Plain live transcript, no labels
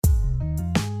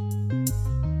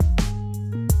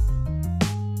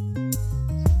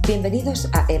Bienvenidos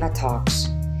a Eva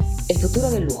Talks, el futuro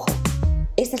del lujo.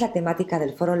 Esta es la temática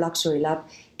del Foro Luxury Lab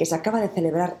que se acaba de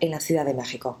celebrar en la Ciudad de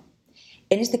México.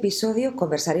 En este episodio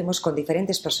conversaremos con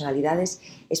diferentes personalidades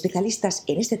especialistas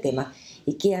en este tema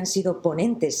y que han sido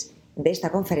ponentes de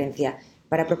esta conferencia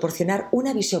para proporcionar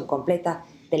una visión completa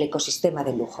del ecosistema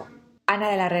del lujo. Ana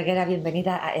de la Reguera,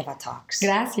 bienvenida a Eva Talks.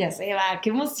 Gracias, Eva. ¡Qué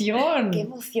emoción! ¡Qué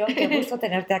emoción! ¡Qué gusto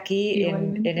tenerte aquí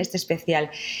en este especial!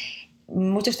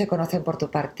 Muchos te conocen por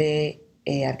tu parte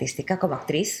artística como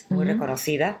actriz, muy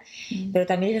reconocida, pero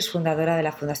también eres fundadora de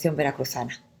la Fundación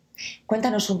Veracruzana.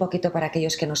 Cuéntanos un poquito para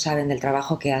aquellos que no saben del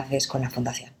trabajo que haces con la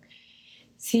Fundación.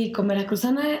 Sí, con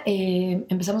Veracruzana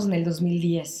empezamos en el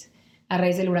 2010, a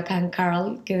raíz del huracán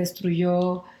Carl, que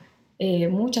destruyó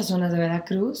muchas zonas de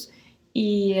Veracruz,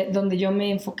 y donde yo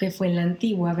me enfoqué fue en la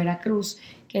antigua Veracruz,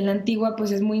 que en la antigua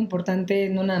pues es muy importante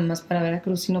no nada más para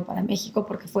Veracruz, sino para México,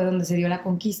 porque fue donde se dio la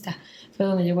conquista, fue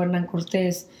donde llegó Hernán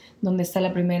Cortés, donde está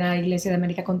la primera iglesia de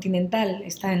América continental,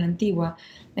 está en la antigua,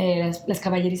 las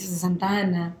caballerizas de Santa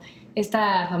Ana,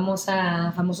 esta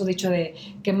famoso dicho de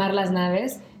quemar las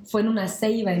naves, fue en una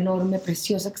ceiba enorme,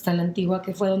 preciosa, que está en la antigua,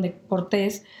 que fue donde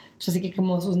Cortés, pues así que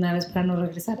quemó sus naves para no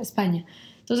regresar a España.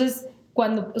 Entonces,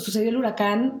 cuando sucedió el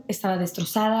huracán, estaba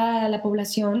destrozada la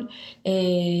población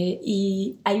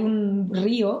y hay un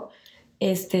río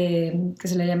que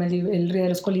se le llama el río de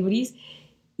los Colibríes,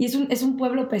 y es un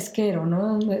pueblo pesquero,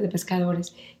 ¿no? De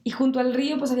pescadores. Y junto al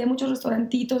río pues había muchos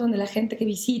restaurantitos donde la gente que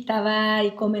visita va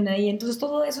y comen ahí. Entonces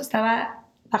todo eso estaba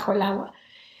bajo el agua.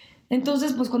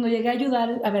 Entonces, pues cuando llegué a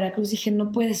ayudar a Veracruz dije,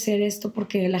 no puede ser esto,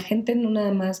 porque la gente no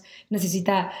nada más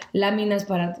necesita láminas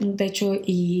para un techo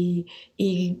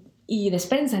y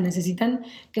despensa, necesitan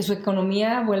que su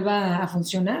economía vuelva a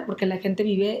funcionar, porque la gente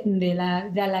vive de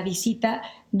la visita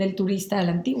del turista a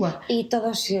la antigua. Y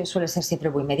todo suele ser siempre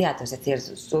muy inmediato, es decir,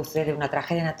 sucede una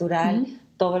tragedia natural,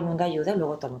 todo el mundo ayuda y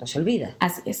luego todo el mundo se olvida.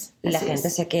 Así es. Y la gente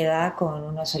se queda con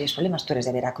unos serios problemas. Tú eres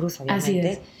de Veracruz, obviamente. Así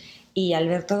es. Y al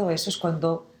ver todo eso es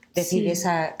cuando decides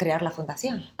a crear la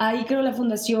fundación. Ahí creo la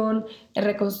fundación,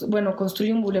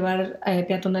 construye un bulevar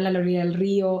peatonal a la orilla del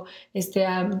río,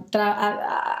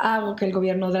 hago que el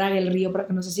gobierno drague el río para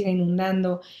que no se siga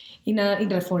inundando y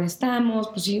reforestamos,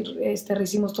 pues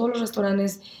rehicimos todos los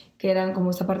restaurantes que eran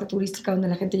como esta parte turística donde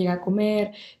la gente llega a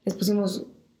comer, les pusimos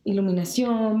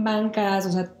iluminación, bancas,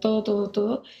 o sea,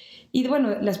 todo. Y bueno,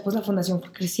 después la fundación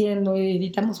fue creciendo,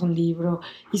 editamos un libro,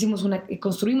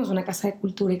 construimos una casa de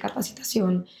cultura y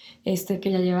capacitación que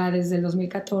ya lleva desde el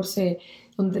 2014,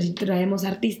 donde traemos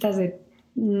artistas de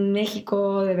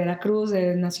México, de Veracruz,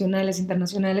 de nacionales,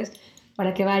 internacionales,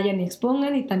 para que vayan y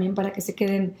expongan y también para que se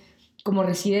queden como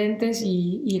residentes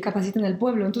y capaciten al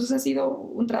pueblo. Entonces ha sido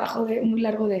un trabajo muy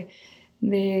largo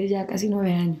de ya casi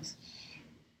 9 años.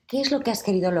 ¿Qué es lo que has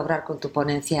querido lograr con tu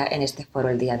ponencia en este foro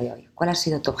el día de hoy? ¿Cuál ha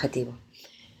sido tu objetivo?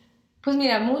 Pues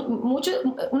mira,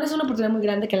 es una oportunidad muy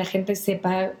grande que la gente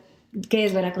sepa qué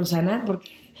es Veracruzana, porque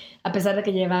a pesar de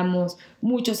que llevamos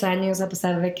muchos años, a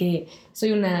pesar de que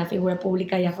soy una figura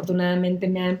pública y afortunadamente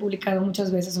me han publicado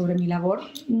muchas veces sobre mi labor,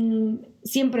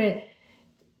 siempre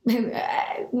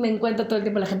me encuentro todo el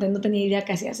tiempo la gente no tenía idea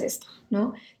que hacías esto,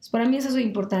 ¿no? Entonces, para mí eso es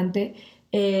importante.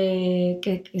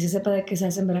 Que se sepa de qué se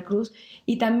hace en Veracruz,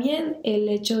 y también el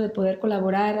hecho de poder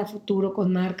colaborar a futuro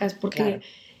con marcas, porque claro,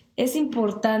 es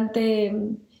importante,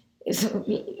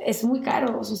 es muy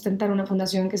caro sustentar una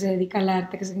fundación que se dedica al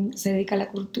arte, que se dedica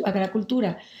a la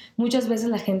cultura. Muchas veces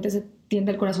la gente se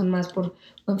tiende el corazón más por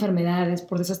enfermedades,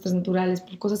 por desastres naturales,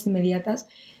 por cosas inmediatas,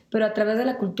 pero a través de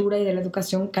la cultura y de la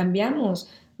educación cambiamos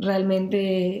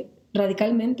realmente,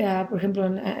 radicalmente. Por ejemplo,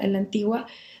 en la antigua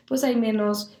pues hay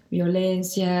menos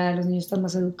violencia, los niños están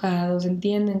más educados,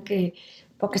 entienden que...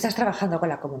 Porque estás trabajando con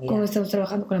la comunidad. Como estamos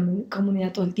trabajando con la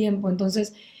comunidad todo el tiempo.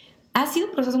 Entonces, ha sido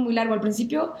un proceso muy largo. Al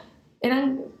principio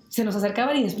se nos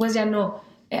acercaban y después ya no.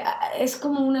 Es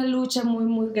como una lucha muy,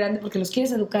 muy grande porque los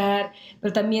quieres educar,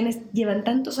 pero también llevan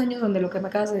tantos años donde lo que me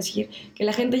acabas de decir, que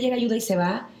la gente llega, ayuda y se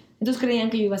va. Entonces creían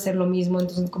que yo iba a hacer lo mismo,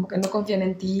 entonces como que no confían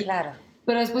en ti. Claro.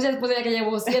 Pero después ya que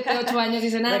llevo 7, 8 años,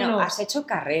 dicen, bueno, no. Has hecho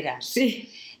carreras. Sí.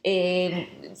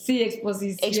 Sí,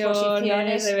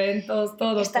 exposiciones, eventos,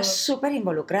 todo. Estás súper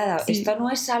involucrada. Sí. Esto no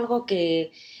es algo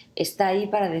que está ahí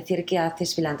para decir que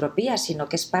haces filantropía, sino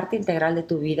que es parte integral de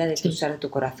tu vida, de tu ser, de tu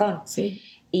corazón. Sí.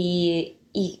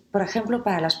 Y, por ejemplo,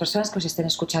 para las personas que os estén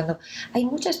escuchando, hay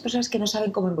muchas personas que no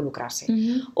saben cómo involucrarse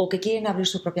o que quieren abrir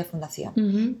su propia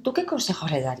fundación. ¿Tú qué consejos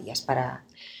le darías para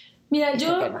este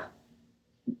tema?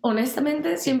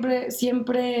 Honestamente,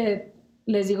 siempre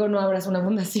les digo no abras una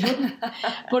fundación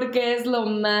porque es lo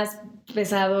más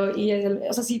pesado y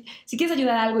o sea, si quieres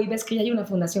ayudar a algo y ves que ya hay una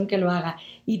fundación que lo haga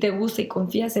y te gusta y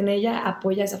confías en ella,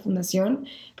 apoya a esa fundación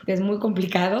porque es muy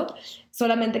complicado.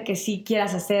 Solamente que si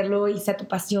quieras hacerlo y sea tu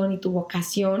pasión y tu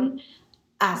vocación,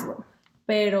 hazlo.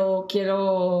 Pero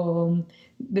quiero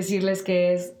decirles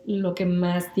que es lo que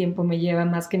más tiempo me lleva,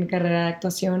 más que mi carrera de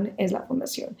actuación, es la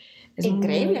fundación. Es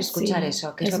increíble escuchar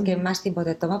eso, que es lo que más tiempo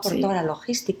te toma por toda la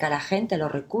logística, la gente,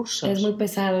 los recursos. Es muy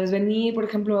pesado, es venir, por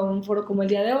ejemplo, a un foro como el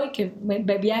día de hoy, que me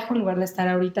viajo en lugar de estar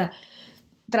ahorita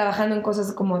trabajando en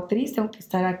cosas como actriz, tengo que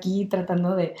estar aquí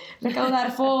tratando de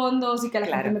recaudar fondos y que la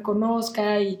gente me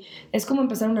conozca, y es como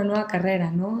empezar una nueva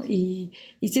carrera, ¿no? Y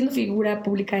siendo figura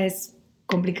pública es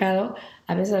complicado,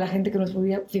 a veces a la gente que no es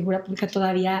figura pública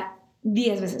todavía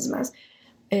 10 veces más.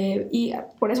 Y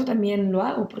por eso también lo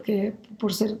hago, porque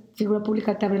por ser figura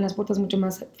pública te abren las puertas mucho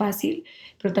más fácil,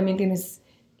 pero también tienes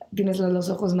los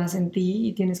ojos más en ti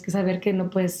y tienes que saber que no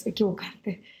puedes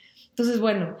equivocarte. Entonces,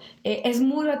 bueno, es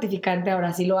muy gratificante.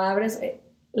 Ahora, si lo abres,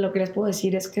 lo que les puedo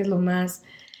decir es que es lo más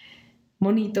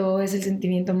bonito, es el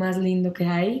sentimiento más lindo que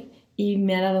hay y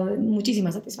me ha dado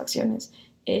muchísimas satisfacciones.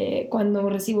 Cuando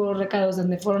recibo recados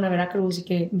donde fueron a Veracruz y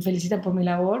que me felicitan por mi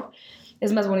labor,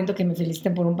 es más bonito que me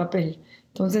feliciten por un papel.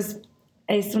 Entonces,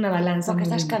 es una balanza. Porque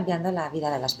estás cambiando la vida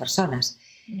de las personas.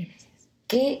 Gracias.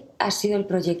 ¿Qué ha sido el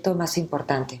proyecto más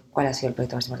importante? ¿Cuál ha sido el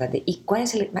proyecto más importante? ¿Y cuál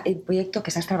es el proyecto que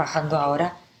estás trabajando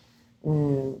ahora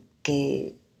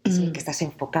que es el que estás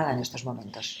enfocada en estos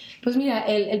momentos? Pues mira,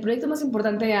 el proyecto más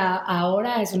importante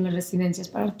ahora son las residencias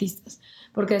para artistas,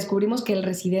 porque descubrimos que el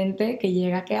residente que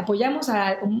llega, que apoyamos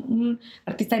a un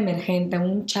artista emergente, a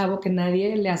un chavo que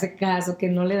nadie le hace caso, que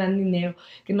no le dan dinero,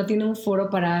 que no tiene un foro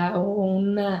o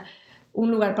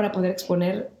un lugar para poder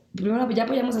exponer. Primero ya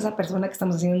apoyamos a esa persona, que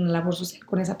estamos haciendo una labor social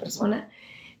con esa persona.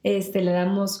 Le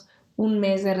damos un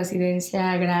mes de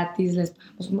residencia gratis, les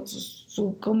pagamos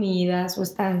su comida, su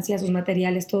estancia, sus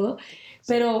materiales, todo.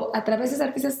 Pero a través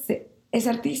de ese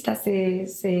artista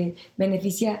se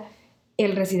beneficia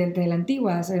el residente de la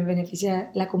antigua, se beneficia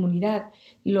la comunidad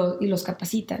y los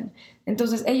capacitan.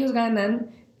 Entonces ellos ganan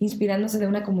inspirándose de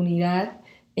una comunidad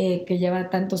que lleva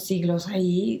tantos siglos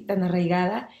ahí, tan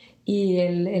arraigada, y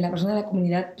la persona de la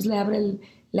comunidad pues le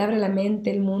abre la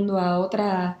mente, el mundo a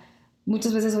otra.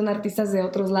 Muchas veces son artistas de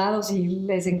otros lados y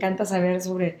les encanta saber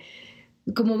sobre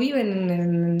cómo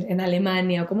viven en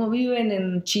Alemania o cómo viven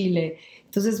en Chile.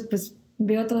 Entonces, pues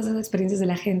veo todas esas experiencias de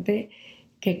la gente,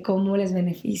 que cómo les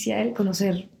beneficia el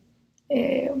conocer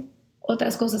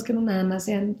otras cosas que no nada más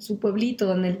sean su pueblito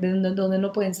donde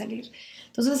no pueden salir.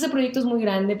 Entonces ese proyecto es muy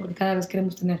grande porque cada vez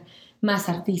queremos tener más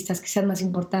artistas que sean más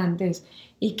importantes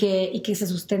y que se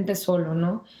sustente solo,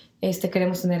 ¿no?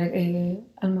 Queremos tener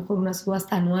a lo mejor una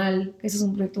subasta anual. Ese es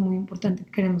un proyecto muy importante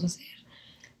que queremos hacer.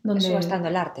 Subastando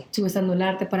el arte. Subastando el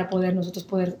arte para nosotros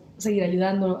poder seguir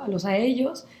ayudándolos a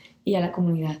ellos y a la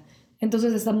comunidad.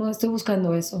 Entonces estoy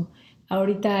buscando eso.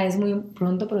 Ahorita es muy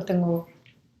pronto, pero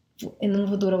en un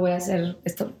futuro voy a hacer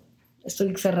esto.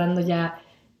 Estoy cerrando ya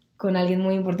con alguien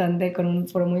muy importante, con un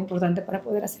foro muy importante para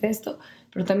poder hacer esto,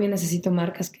 pero también necesito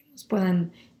marcas que nos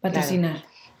puedan patrocinar. Claro.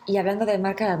 Y hablando de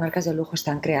marcas, las marcas de lujo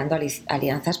están creando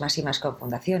alianzas más y más con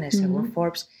fundaciones. Según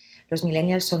Forbes, los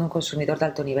millennials son un consumidor de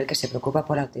alto nivel que se preocupa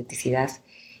por la autenticidad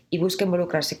y busca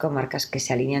involucrarse con marcas que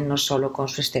se alinean no solo con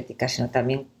su estética, sino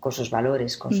también con sus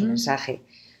valores, con su mensaje.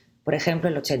 Por ejemplo,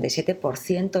 el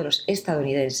 87% de los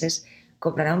estadounidenses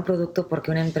comprará un producto porque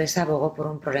una empresa abogó por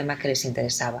un problema que les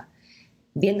interesaba.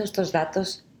 Viendo estos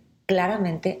datos,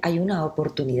 claramente hay una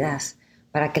oportunidad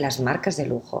para que las marcas de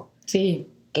lujo, sí,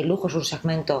 que el lujo es un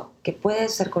segmento que puede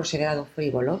ser considerado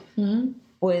frívolo,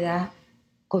 pueda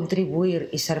contribuir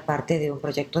y ser parte de un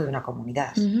proyecto de una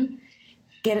comunidad.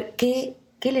 ¿Qué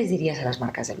les dirías a las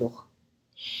marcas de lujo?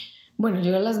 Bueno,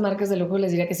 yo a las marcas de lujo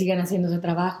les diría que sigan haciendo ese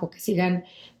trabajo, que sigan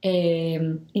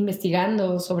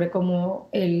investigando sobre cómo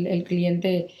el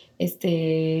cliente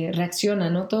reacciona,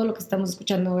 ¿no? Todo lo que estamos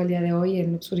escuchando el día de hoy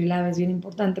en Luxury Lab es bien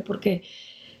importante porque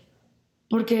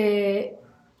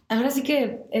ahora sí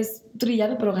que es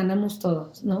trillado, pero ganamos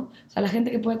todos, ¿no? O sea, la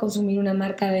gente que puede consumir una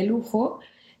marca de lujo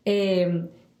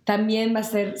también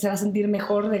se va a sentir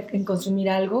mejor en consumir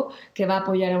algo que va a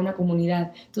apoyar a una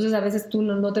comunidad. Entonces, a veces tú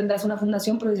no tendrás una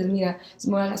fundación, pero dices, mira, si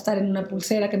me voy a gastar en una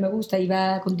pulsera que me gusta y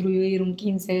va a contribuir un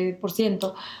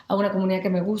 15% a una comunidad que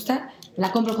me gusta,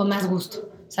 la compro con más gusto,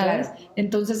 ¿sabes? Claro.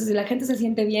 Entonces, si la gente se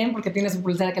siente bien porque tiene su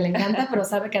pulsera que le encanta, pero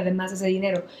sabe que además ese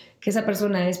dinero que esa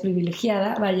persona es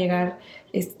privilegiada va a llegar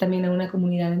también a una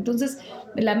comunidad. Entonces,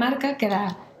 la marca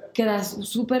queda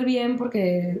súper bien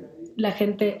porque la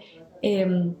gente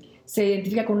se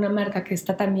identifica con una marca que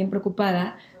está también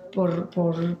preocupada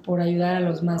por ayudar a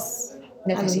los más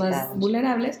a los más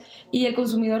vulnerables, y el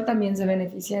consumidor también se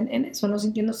beneficia en eso, ¿no?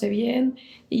 Sintiéndose bien,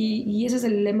 y ese es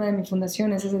el lema de mi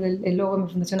fundación, ese es el logo de mi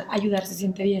fundación: ayudar se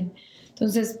siente bien.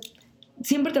 Entonces,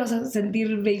 siempre te vas a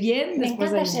sentir bien. Me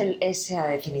encanta esa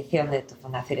definición de tu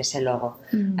fundación, ese logo.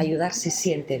 Ayudar se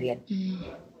siente bien.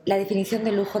 La definición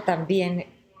de lujo también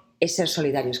es ser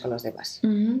solidarios con los demás.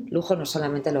 Lujo no es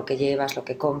solamente lo que llevas, lo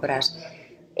que compras,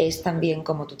 es también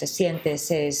cómo tú te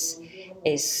sientes,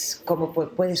 es cómo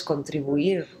puedes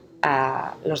contribuir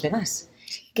a los demás.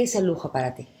 ¿Qué es el lujo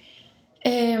para ti?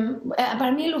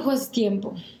 Para mí el lujo es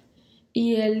tiempo.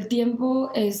 Y el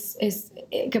tiempo es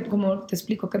que, como te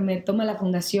explico, que me toma la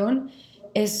fundación,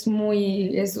 es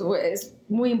muy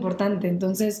importante.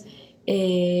 Entonces,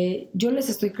 yo les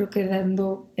estoy, creo que,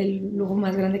 dando el lujo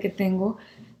más grande que tengo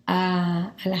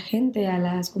a la gente, a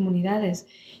las comunidades.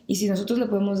 Y si nosotros le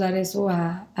podemos dar eso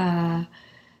a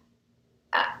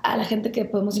la gente que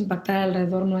podemos impactar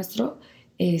alrededor nuestro,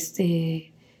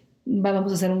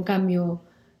 vamos a hacer un cambio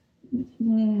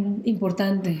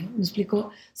importante. ¿Me explico?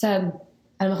 O sea,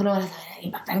 a lo mejor no vas a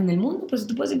impactar en el mundo, pero si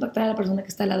tú puedes impactar a la persona que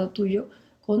está al lado tuyo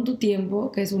con tu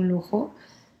tiempo, que es un lujo,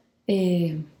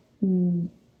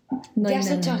 no ya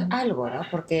has hecho algo, ¿no?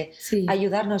 Porque sí.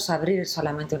 Ayudarnos a abrir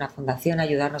solamente una fundación,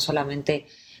 ayudarnos solamente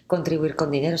contribuir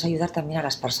con dinero, es ayudar también a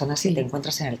las personas que te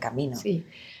encuentras en el camino. Sí.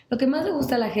 Lo que más le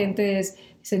gusta a la gente es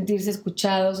sentirse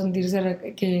escuchados,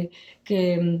 sentirse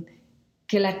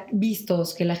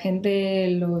vistos, que la gente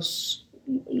los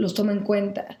toma en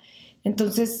cuenta.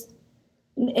 Entonces,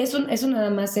 eso nada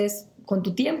más es con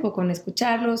tu tiempo, con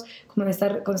escucharlos, con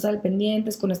estar al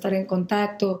pendientes, con estar en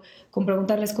contacto, con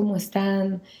preguntarles cómo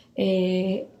están.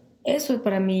 Eso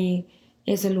para mí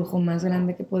es el lujo más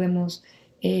grande que podemos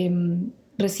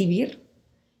recibir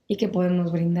y que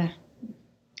podemos brindar.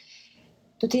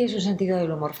 Tú tienes un sentido del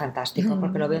humor fantástico,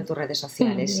 porque lo veo en tus redes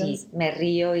sociales y me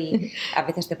río y a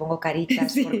veces te pongo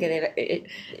caritas porque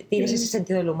tienes ese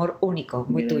sentido del humor único,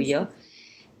 muy tuyo.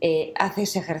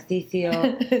 Haces ejercicio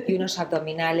y unos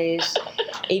abdominales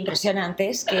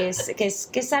impresionantes, que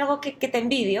es algo que te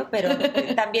envidio, pero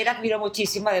también admiro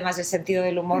muchísimo, además del sentido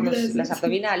del humor, los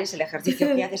abdominales, el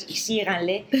ejercicio que haces, y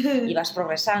síganle, y vas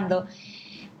progresando.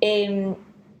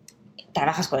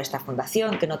 Trabajas con esta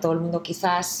fundación que no todo el mundo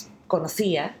quizás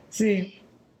conocía, sí.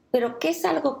 Pero ¿qué es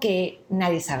algo que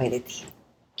nadie sabe de ti?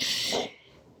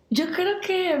 Yo creo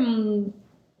que,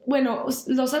 bueno,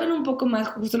 lo saben un poco más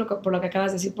justo por lo que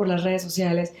acabas de decir, por las redes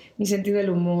sociales, mi sentido del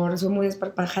humor, soy muy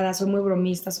desparpajada, soy muy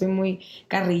bromista, soy muy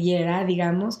carrillera,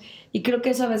 digamos, y creo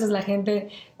que eso a veces la gente,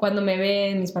 cuando me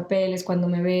ve en mis papeles, cuando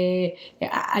me ve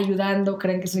ayudando,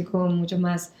 creen que soy como mucho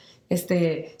más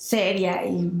seria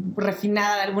y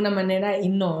refinada de alguna manera, y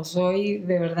no, soy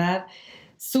de verdad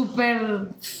súper...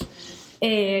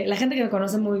 la gente que me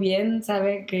conoce muy bien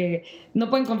sabe que no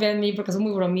pueden confiar en mí porque soy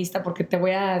muy bromista, porque si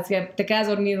te quedas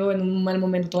dormido en un mal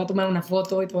momento, te voy a tomar una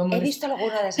foto y te voy a molestar. He visto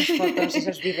alguna de esas fotos,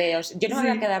 esos videos. Yo no me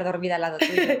voy a quedar dormida al lado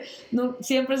tuyo. No,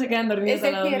 siempre se quedan dormidos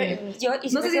al lado mío.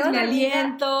 No sé si es mi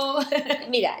aliento.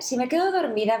 Mira, si me quedo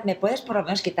dormida, ¿me puedes por lo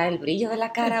menos quitar el brillo de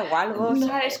la cara o algo? No,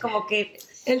 ¿sabes? Como que...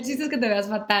 El chiste es que te veas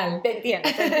fatal. Te entiendo.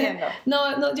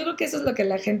 No, yo creo que eso es lo que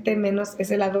la gente menos,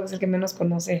 ese lado es el que menos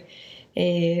conoce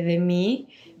de mí,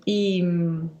 y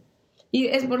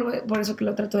es por eso que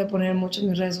lo trato de poner mucho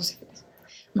en mis redes sociales.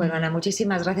 Bueno, Ana,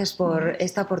 muchísimas gracias por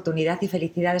esta oportunidad y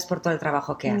felicidades por todo el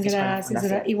trabajo que haces.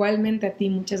 Gracias, igualmente a ti,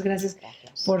 muchas gracias.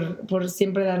 Por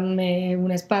siempre darme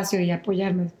un espacio y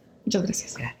apoyarme. Muchas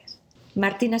gracias. Gracias.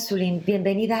 Martina Azoulin,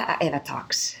 bienvenida a Eva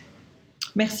Talks.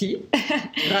 Merci.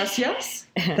 Gracias.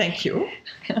 Thank you.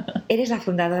 Eres la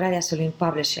fundadora de Azoulin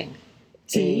Publishing.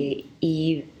 Sí.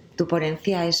 Y tu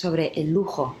ponencia es sobre el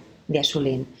lujo de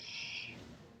Azoulin.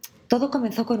 Todo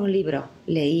comenzó con un libro.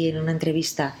 Leí en una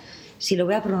entrevista, si lo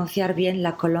voy a pronunciar bien,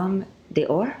 La Colombe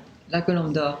d'Or. La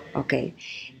Colombe d'Or. Ok.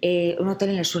 Un hotel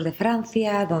en el sur de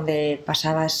Francia donde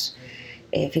pasabas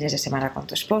fines de semana con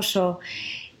tu esposo.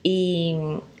 Y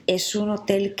es un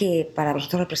hotel que para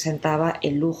vosotros representaba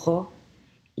el lujo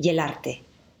y el arte,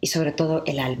 y sobre todo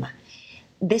el alma.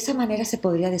 ¿De esa manera se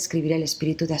podría describir el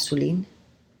espíritu de Azoulin?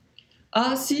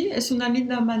 Sí, es una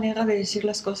linda manera de decir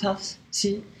las cosas,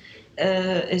 sí.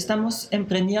 Estamos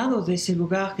impregnados de ese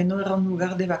lugar, que no era un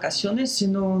lugar de vacaciones,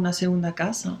 sino una segunda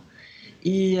casa.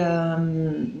 Y era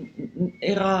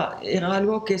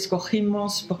algo que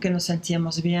escogimos porque nos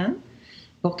sentíamos bien,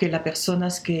 porque las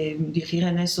personas que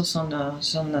dirigen eso son la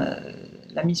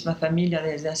misma familia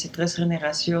desde hace 3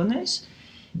 generaciones.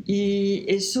 Y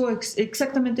eso es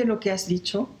exactamente lo que has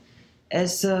dicho.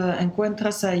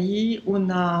 Encuentras ahí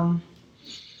un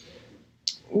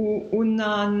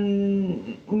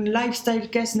lifestyle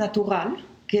que es natural,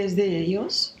 que es de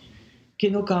ellos, que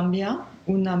no cambia,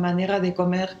 una manera de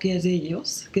comer que es de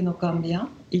ellos, que no cambia.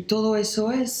 Y todo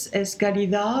eso es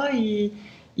calidad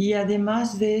y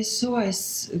además de eso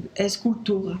es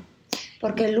cultura.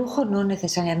 Porque el lujo no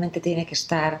necesariamente tiene que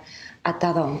estar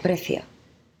atado a un precio.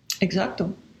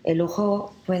 Exacto. El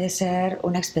lujo puede ser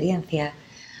una experiencia,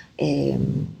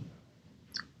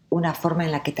 una forma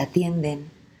en la que te atienden.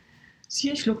 Sí,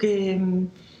 es lo que...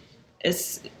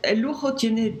 el lujo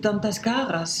tiene tantas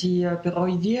caras, pero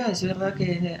hoy día es verdad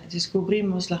que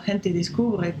la gente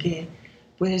descubre que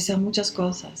puede ser muchas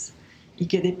cosas y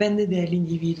que depende del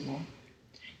individuo.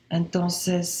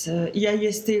 Entonces, y hay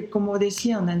como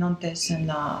decían antes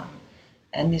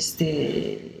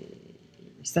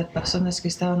estas personas que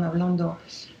estaban hablando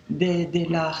de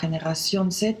la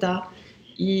generación Z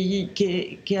y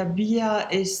que había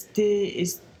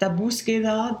esta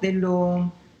búsqueda de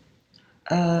lo,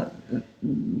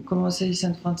 ¿cómo se dice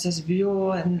en francés?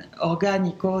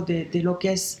 Orgánico, de lo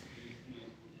que es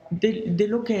de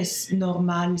lo que es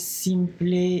normal,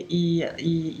 simple y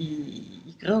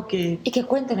creo que... Y que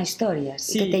cuenten historias,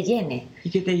 sí, y que te llene. Y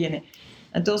que te llene.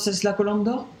 Entonces la Colombe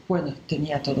d'Or, bueno,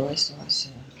 tenía todo eso,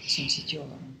 es un sitio...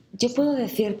 Yo puedo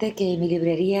decirte que mi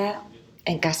librería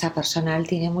en casa personal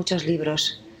tiene muchos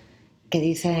libros que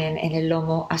dicen en el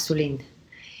lomo Azuline.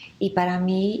 Y para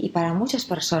mí y para muchas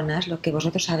personas lo que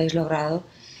vosotros habéis logrado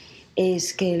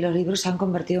es que los libros se han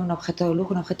convertido en un objeto de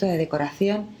lujo, un objeto de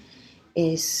decoración.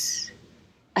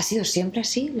 ¿Ha sido siempre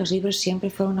así? ¿Los libros siempre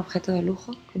fueron un objeto de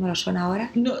lujo, como lo son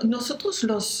ahora? No, nosotros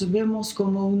los vemos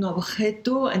como un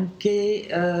objeto en que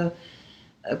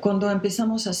cuando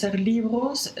empezamos a hacer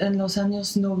libros en los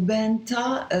años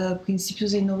 90,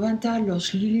 principios de 90,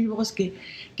 los libros que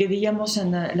veíamos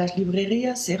en las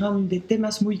librerías eran de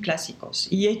temas muy clásicos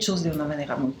y hechos de una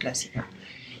manera muy clásica.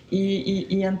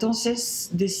 Y entonces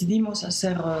decidimos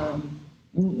hacer...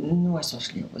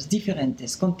 nuestros libros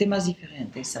diferentes, con temas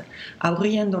diferentes,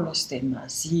 abriendo los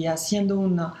temas y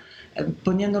haciéndolos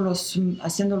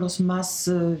más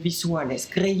visuales,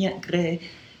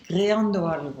 creando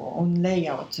algo, un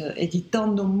layout,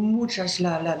 editando muchas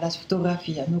las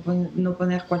fotografías, no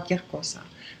poner cualquier cosa,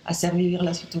 hacer vivir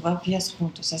las fotografías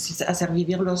juntos, hacer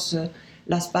vivir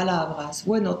las palabras.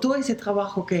 Bueno, todo ese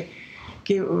trabajo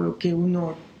que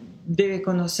uno debe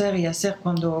conocer y hacer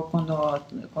cuando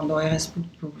eres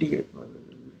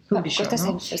publisher,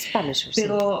 ¿no?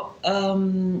 Pero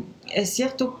es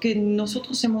cierto que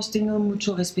nosotros hemos tenido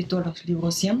mucho respeto a los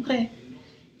libros siempre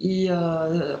y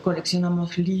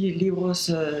coleccionamos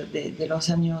libros de los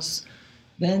años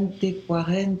 20,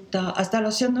 40, hasta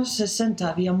los años 60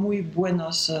 había muy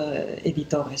buenos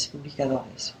editores,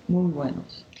 publicadores, muy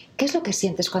buenos. ¿Qué es lo que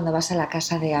sientes cuando vas a la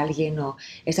casa de alguien o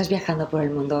estás viajando por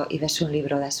el mundo y ves un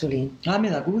libro de Azuline?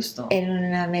 Me da gusto. En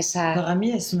una mesa... Para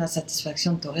mí es una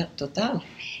satisfacción total.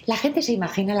 La gente se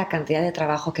imagina la cantidad de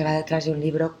trabajo que va detrás de un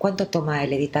libro. ¿Cuánto toma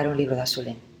el editar un libro de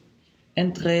Azuline?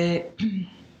 Entre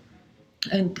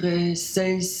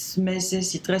 6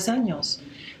 meses y 3 años.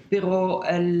 Pero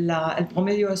el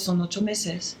promedio son 8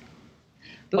 meses.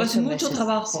 Pero es mucho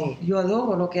trabajo. Sí. Yo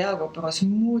adoro lo que hago, pero es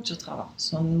mucho trabajo.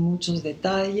 Son muchos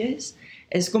detalles.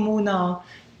 Es como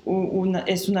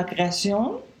es una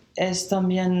creación. Es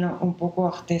también un poco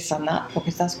artesanal,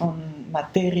 porque estás con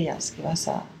materias que vas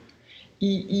a...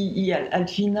 Y al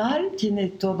final tiene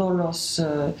todos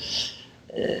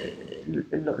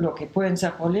lo que pueden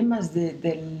ser problemas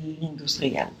del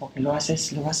industrial, porque lo vas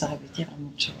a repetir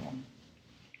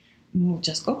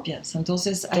muchas copias,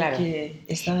 entonces claro. Hay que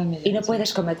estar en medio. Y no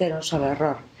puedes cometer un solo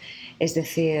error, es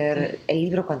decir, sí. El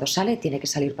libro cuando sale tiene que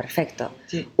salir perfecto.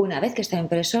 Sí. Una vez que está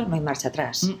impreso no hay marcha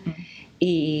atrás.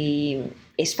 Y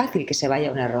es fácil que se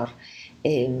vaya un error.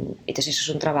 Entonces eso es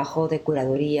un trabajo de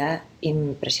curaduría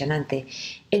impresionante.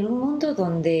 En un mundo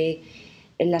donde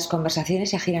las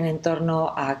conversaciones se giran en torno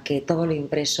a que todo lo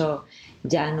impreso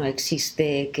ya no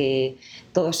existe, que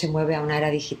todo se mueve a una era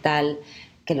digital,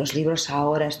 que los libros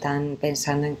ahora están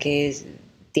pensando en que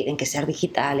tienen que ser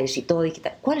digitales y todo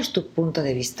digital. ¿Cuál es tu punto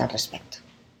de vista al respecto?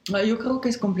 Yo creo que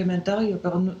es complementario,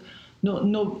 pero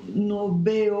no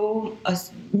veo...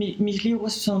 Mis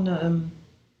libros son...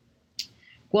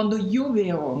 cuando yo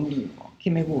veo un libro que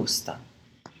me gusta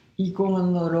y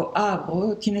cuando lo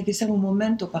abro, tiene que ser un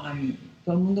momento para mí.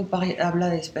 Todo el mundo habla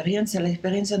de experiencia. La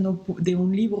experiencia de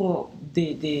un libro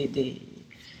de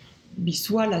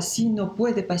visual así no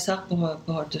puede pasar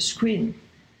por el screen.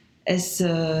 Es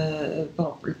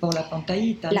por la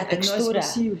pantallita. La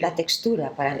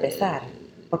textura para empezar.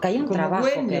 Porque hay un trabajo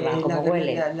que va, como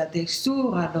huele. La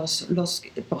textura,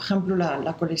 por ejemplo,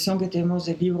 la colección que tenemos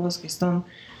de libros que están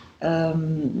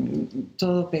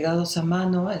todo pegados a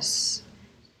mano,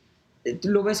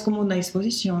 lo ves como una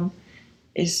exposición.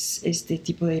 es este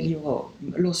tipo de libro.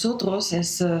 Los otros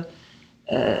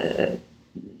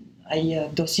hay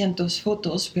 200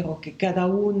 fotos, pero que cada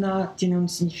una tiene un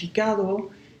significado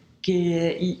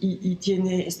y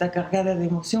está cargada de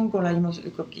emoción,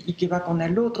 y que va con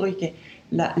el otro, y que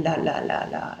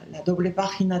la doble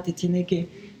página te tiene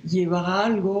que llevar a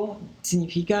algo,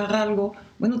 significar algo.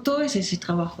 Bueno, todo es ese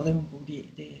trabajo de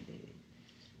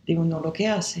uno lo que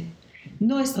hace.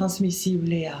 No es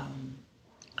transmisible a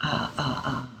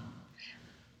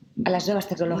las nuevas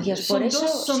tecnologías.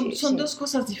 Son dos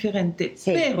cosas diferentes,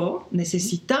 sí. Pero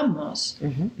necesitamos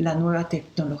la nueva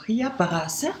tecnología para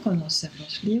hacer conocer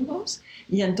los libros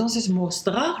y entonces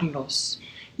mostrarlos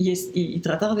y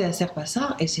tratar de hacer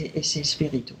pasar ese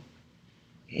espíritu.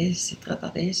 Se trata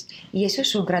de esto. Y eso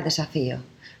es un gran desafío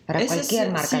para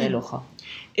cualquier marca de lujo.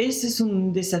 Ese es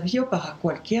un desafío para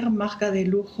cualquier marca de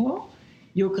lujo.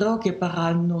 Yo creo que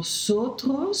para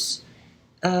nosotros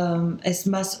es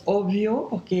más obvio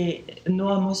porque no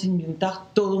vamos a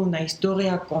inventar toda una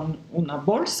historia con una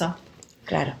bolsa.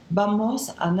 Claro.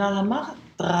 Vamos a nada más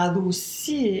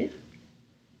traducir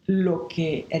lo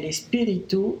que el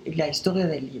espíritu y la historia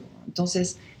del libro.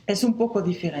 Entonces es un poco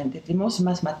diferente, tenemos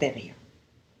más materia.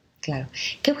 Claro.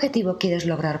 ¿Qué objetivo quieres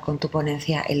lograr con tu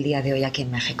ponencia el día de hoy aquí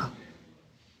en México?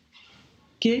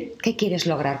 ¿Qué quieres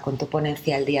lograr con tu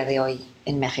ponencia el día de hoy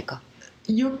en México?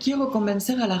 Yo quiero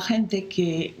convencer a la gente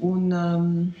que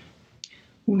un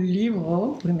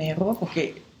libro, primero,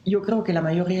 porque yo creo que la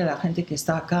mayoría de la gente que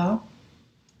está acá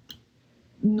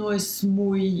no es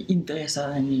muy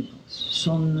interesada en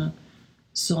libros.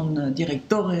 Son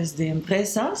directores de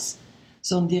empresas,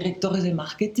 son directores de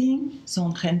marketing,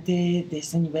 son gente de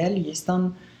ese nivel y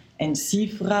están en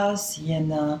cifras y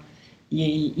en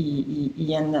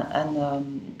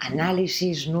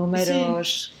análisis,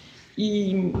 números.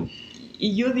 Sí.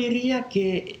 Y yo diría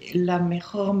que la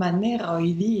mejor manera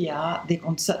hoy día de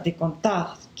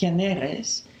contar quién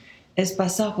eres es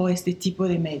pasar por este tipo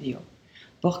de medio,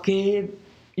 porque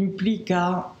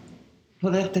implica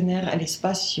poder tener el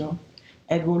espacio,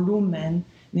 el volumen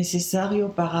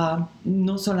necesario para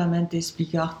no solamente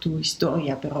explicar tu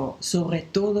historia, pero sobre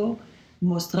todo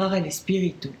mostrar el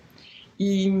espíritu.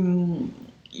 Y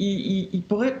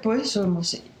por eso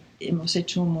hemos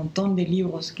hecho un montón de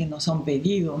libros que nos han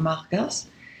pedido marcas,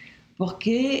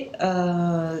 porque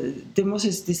tenemos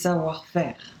este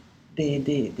savoir-faire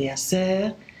de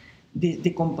hacer,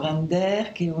 de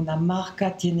comprender que una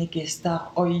marca tiene que estar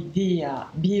hoy día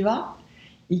viva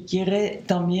y quiere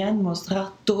también mostrar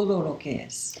todo lo que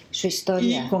es. Su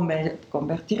historia. Y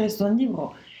convertir esto en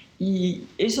libro. Y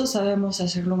eso sabemos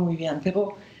hacerlo muy bien,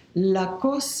 pero la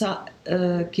cosa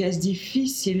que es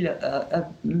difícil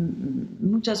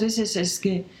muchas veces es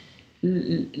que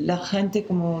la gente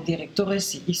como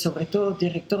directores y sobre todo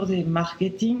director de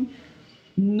marketing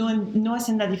no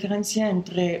hacen la diferencia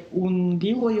entre un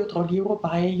libro y otro libro.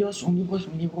 Para ellos un libro es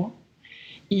un libro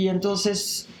y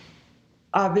entonces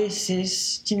a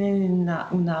veces tienen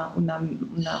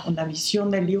una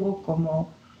visión del libro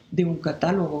como de un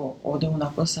catálogo o de una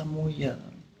cosa muy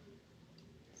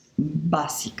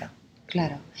básica.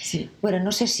 Claro. Sí. Bueno,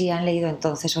 no sé si han leído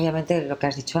entonces, obviamente lo que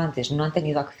has dicho antes, no han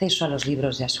tenido acceso a los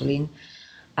libros de Asulin,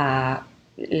 a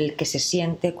el que se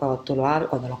siente cuando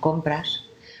lo compras,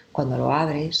 cuando lo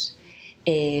abres,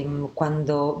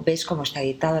 cuando ves cómo está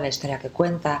editada la historia que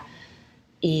cuenta.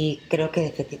 Y creo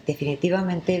que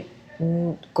definitivamente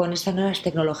con estas nuevas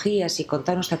tecnologías y con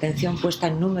toda nuestra atención puesta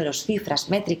en números, cifras,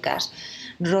 métricas,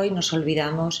 Roy, nos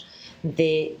olvidamos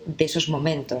de esos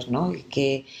momentos, ¿no? Y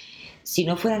que si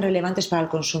no fueran relevantes para el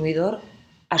consumidor,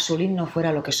 Asulin no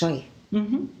fuera lo que soy.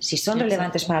 Uh-huh. Si son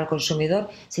relevantes para el consumidor,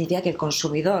 significa que el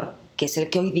consumidor, que es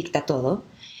el que hoy dicta todo,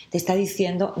 te está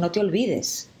diciendo no te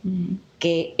olvides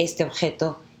que este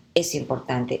objeto es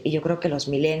importante. Y yo creo que los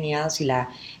millennials y las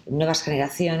nuevas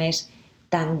generaciones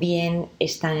también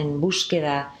están en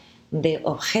búsqueda de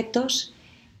objetos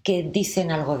que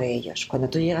dicen algo de ellos. Cuando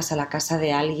tú llegas a la casa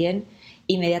de alguien,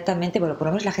 inmediatamente, bueno, por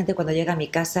lo menos la gente cuando llega a mi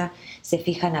casa se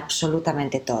fija en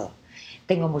absolutamente todo.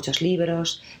 Tengo muchos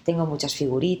libros, tengo muchas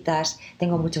figuritas,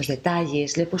 tengo muchos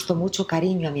detalles, le he puesto mucho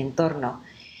cariño a mi entorno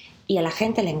y a la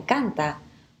gente le encanta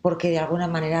porque de alguna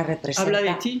manera representa...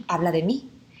 Habla de ti. Habla de mí.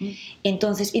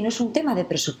 Entonces, y no es un tema de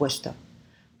presupuesto,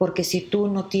 porque si tú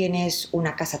no tienes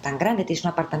una casa tan grande, tienes un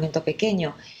apartamento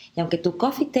pequeño y aunque tu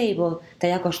coffee table te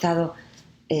haya costado,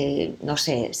 no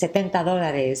sé,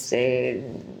 $70,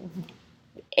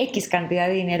 X cantidad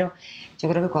de dinero, yo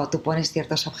creo que cuando tú pones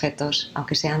ciertos objetos,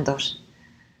 aunque sean dos,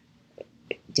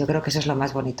 yo creo que eso es lo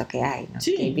más bonito que hay, ¿no?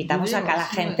 Sí, que invitamos a la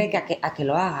gente a que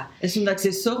lo haga. Es un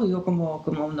accesorio como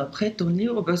un objeto, un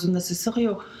libro, pero es un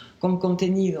accesorio con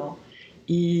contenido.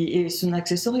 y es un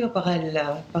accesorio para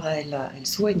el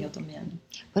sueño también.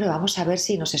 Bueno, vamos a ver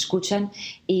si nos escuchan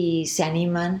y se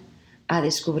animan a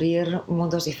descubrir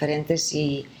mundos diferentes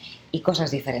y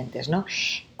cosas diferentes, ¿no?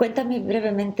 Cuéntame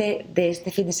brevemente de este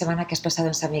fin de semana que has pasado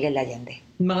en San Miguel de Allende.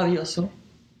 Maravilloso.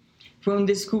 Fue un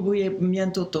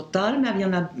descubrimiento total. Me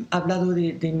habían hablado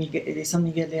de San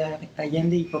Miguel de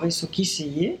Allende y por eso quise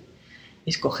ir.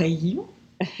 Escogí yo.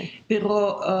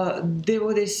 Pero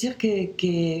debo decir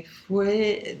que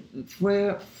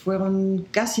fueron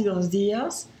casi 2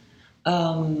 días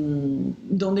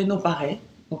donde no paré,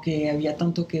 porque había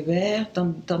tanto que ver,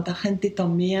 tanta gente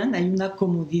también. Hay una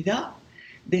comunidad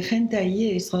de gente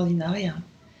ahí extraordinaria,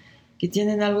 que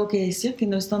tienen algo que decir, que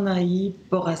no están ahí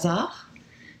por azar,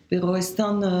 pero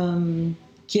están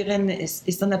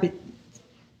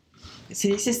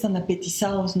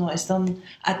apetizados, no, están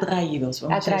atraídos.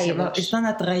 Están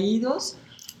atraídos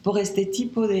por este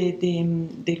tipo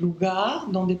de lugar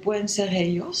donde pueden ser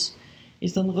ellos.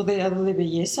 Están rodeados de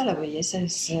belleza, la belleza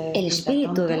es... El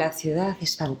espíritu de la ciudad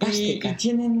es fantástica.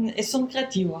 Y son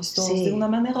creativos todos, sí, de una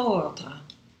manera u otra.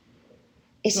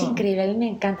 Es increíble, a mí me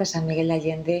encanta San Miguel de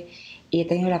Allende y he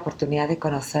tenido la oportunidad de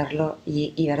conocerlo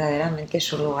y verdaderamente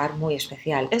es un lugar muy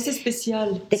especial. Es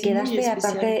especial. Te quedaste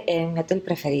aparte en mi hotel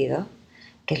preferido,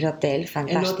 que es el hotel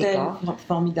fantástico. El hotel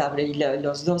formidable y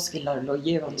los dos que lo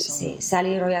llevan son... Sí,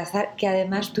 Sally y Royazar, que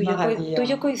además tú y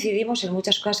yo coincidimos en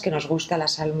muchas cosas que nos gustan,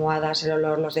 las almohadas, el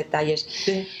olor, los detalles,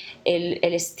 sí,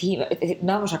 el estilo.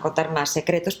 No vamos a contar más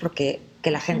secretos porque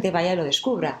que la gente vaya y lo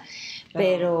descubra, claro,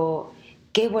 pero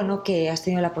qué bueno que has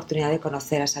tenido la oportunidad de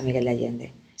conocer a San Miguel de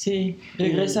Allende. Sí,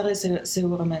 regresaré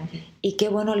seguramente. Y qué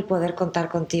bueno el poder contar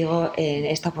contigo en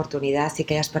esta oportunidad y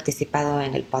que hayas participado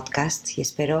en el podcast y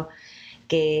espero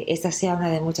que esta sea una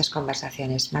de muchas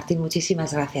conversaciones. Martín,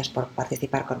 muchísimas gracias por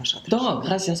participar con nosotros. No,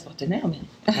 gracias por tenerme.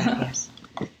 Gracias.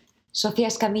 Sofía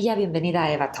Escamilla, bienvenida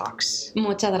a Eva Talks.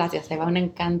 Muchas gracias, Eva. Un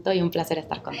encanto y un placer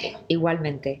estar contigo.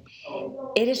 Igualmente.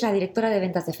 Eres la directora de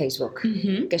ventas de Facebook,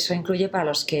 que eso incluye, para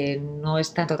los que no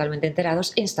están totalmente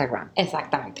enterados, Instagram.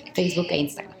 Exactamente, Facebook e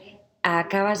Instagram.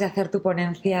 Acabas de hacer tu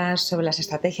ponencia sobre las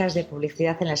estrategias de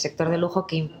publicidad en el sector de lujo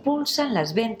que impulsan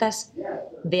las ventas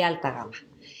de alta gama.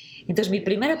 Entonces, mi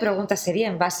primera pregunta sería,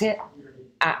 en base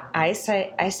a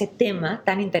ese tema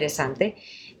tan interesante,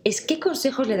 es ¿qué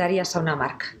consejos le darías a una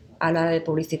marca a la hora de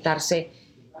publicitarse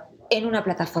en una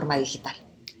plataforma digital?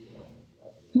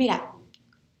 Mira,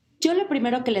 yo lo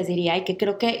primero que les diría, y que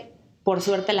creo que por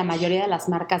suerte la mayoría de las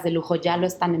marcas de lujo ya lo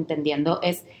están entendiendo,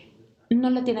 es no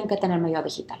le tienen que tener miedo a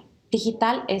digital.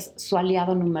 Digital es su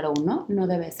aliado número 1, no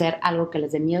debe ser algo que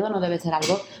les dé miedo, no debe ser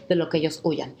algo de lo que ellos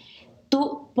huyan.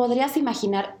 ¿Tú podrías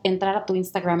imaginar entrar a tu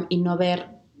Instagram y no ver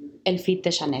el feed de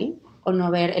Chanel o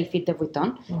no ver el feed de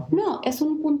Vuitton? Uh-huh. No, es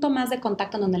un punto más de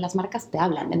contacto en donde las marcas te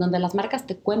hablan, en donde las marcas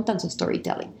te cuentan su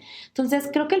storytelling. Entonces,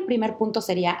 creo que el primer punto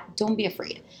sería don't be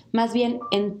afraid. Más bien,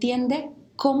 entiende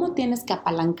cómo tienes que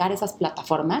apalancar esas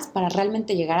plataformas para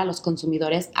realmente llegar a los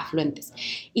consumidores afluentes.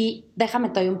 Y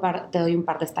déjame, te doy un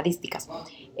par de estadísticas.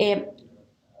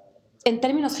 En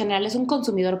términos generales, un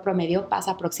consumidor promedio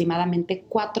pasa aproximadamente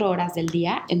 4 horas del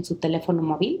día en su teléfono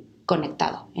móvil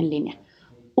conectado en línea.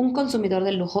 Un consumidor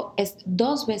de lujo es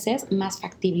 2 veces más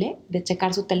factible de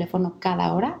checar su teléfono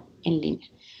cada hora en línea.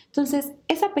 Entonces,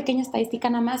 esa pequeña estadística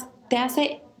nada más te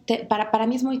hace, para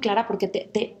mí es muy clara porque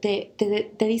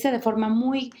te dice de forma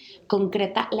muy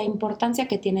concreta la importancia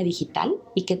que tiene digital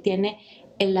y que tiene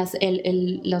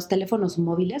los teléfonos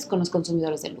móviles con los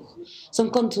consumidores de lujo.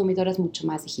 Son consumidores mucho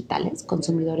más digitales,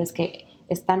 consumidores que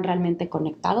están realmente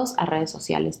conectados a redes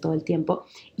sociales todo el tiempo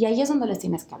y ahí es donde les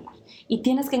tienes que hablar y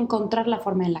tienes que encontrar la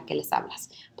forma en la que les hablas,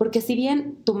 porque si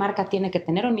bien tu marca tiene que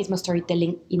tener un mismo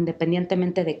storytelling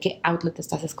independientemente de qué outlet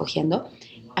estás escogiendo,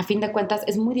 a fin de cuentas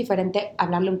es muy diferente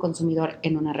hablarle a un consumidor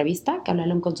en una revista que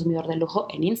hablarle a un consumidor de lujo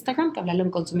en Instagram, que hablarle a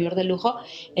un consumidor de lujo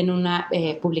en una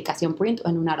publicación print o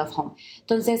en un out of home.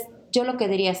 Entonces, yo lo que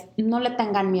diría es, no le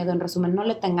tengan miedo, en resumen, no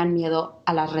le tengan miedo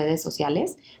a las redes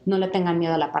sociales, no le tengan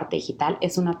miedo a la parte digital,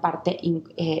 es una parte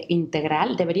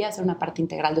integral, debería ser una parte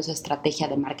integral de su estrategia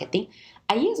de marketing.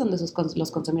 Ahí es donde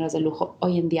los consumidores de lujo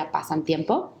hoy en día pasan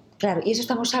tiempo. Claro, y eso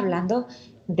estamos hablando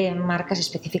de marcas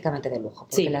específicamente de lujo,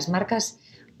 porque sí, las marcas,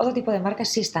 otro tipo de marcas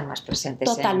sí están más presentes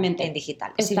totalmente en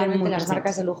digital. Simplemente las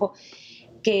marcas de lujo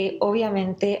que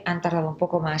obviamente han tardado un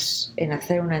poco más en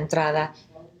hacer una entrada,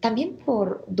 también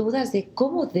por dudas de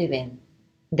cómo deben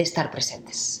de estar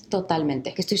presentes.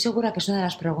 Totalmente. Que estoy segura que es una de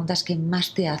las preguntas que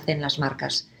más te hacen las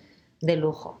marcas de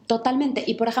lujo. Totalmente.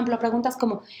 Y, por ejemplo, preguntas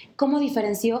como, ¿cómo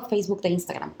diferencio Facebook de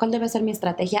Instagram? ¿Cuál debe ser mi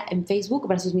estrategia en Facebook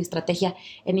versus mi estrategia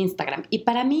en Instagram? Y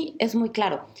para mí es muy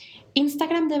claro.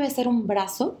 Instagram debe ser un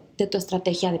brazo de tu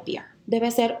estrategia de PR.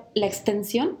 Debe ser la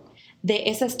extensión de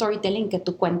ese storytelling que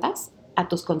tú cuentas a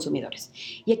tus consumidores.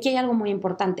 Y aquí hay algo muy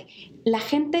importante. La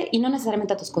gente, y no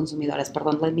necesariamente a tus consumidores,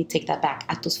 perdón, let me take that back,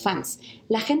 a tus fans.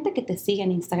 La gente que te sigue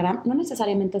en Instagram no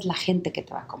necesariamente es la gente que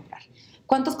te va a comprar.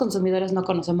 ¿Cuántos consumidores no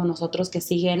conocemos nosotros que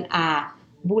siguen a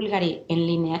Bulgari en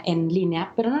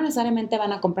línea, pero no necesariamente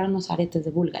van a comprar unos aretes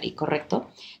de Bulgari, ¿correcto?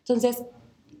 Entonces,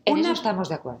 en eso estamos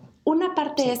de acuerdo. Una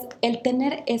parte es el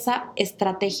tener esa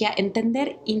estrategia,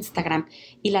 entender Instagram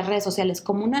y las redes sociales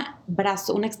como un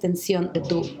brazo, una extensión de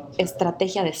tu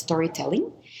estrategia de storytelling.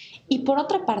 Y por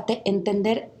otra parte,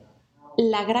 entender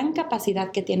la gran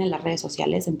capacidad que tienen las redes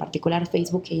sociales, en particular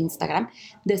Facebook e Instagram,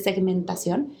 de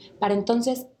segmentación, para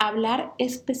entonces hablar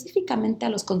específicamente a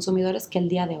los consumidores que el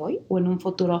día de hoy o en un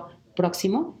futuro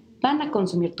próximo van a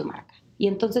consumir tu marca. Y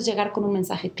entonces llegar con un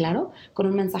mensaje claro, con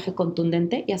un mensaje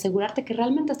contundente y asegurarte que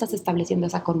realmente estás estableciendo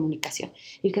esa comunicación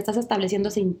y que estás estableciendo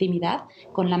esa intimidad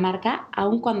con la marca,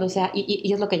 aun cuando sea,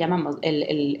 y es lo que llamamos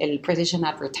el precision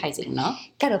advertising, ¿no?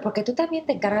 Claro, porque tú también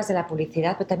te encargas de la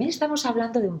publicidad, pero también estamos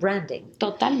hablando de un branding.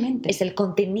 Totalmente. Es el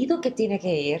contenido que tiene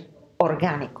que ir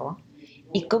orgánico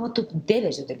y cómo tú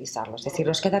debes de utilizarlo. Es decir,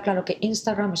 nos queda claro que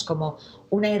Instagram es como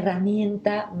una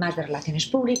herramienta más de relaciones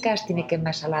públicas, tiene que ir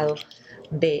más al lado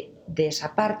de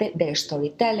esa parte, de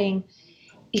storytelling.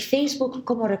 ¿Y Facebook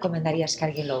cómo recomendarías que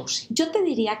alguien lo use? Yo te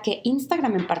diría que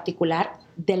Instagram en particular,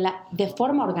 de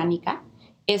forma orgánica,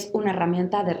 es una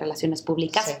herramienta de relaciones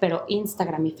públicas, sí. Pero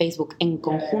Instagram y Facebook en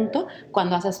conjunto,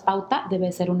 cuando haces pauta,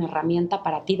 debe ser una herramienta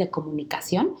para ti de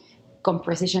comunicación con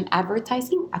precision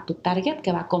advertising a tu target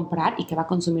que va a comprar y que va a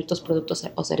consumir tus productos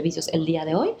o servicios el día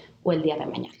de hoy o el día de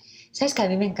mañana. ¿Sabes que a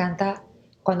mí me encanta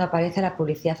cuando aparece la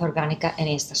publicidad orgánica en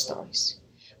Insta Stories?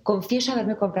 Confieso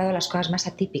haberme comprado las cosas más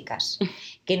atípicas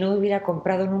que no hubiera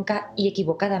comprado nunca y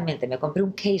equivocadamente. Me compré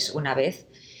un case una vez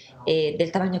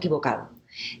del tamaño equivocado.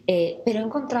 Pero he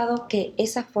encontrado que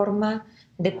esa forma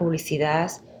de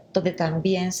publicidad donde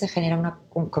también se genera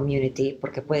un community,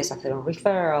 porque puedes hacer un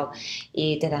referral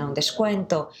y te dan un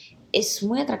descuento, es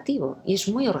muy atractivo y es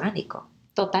muy orgánico.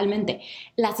 Totalmente.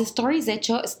 Las stories, de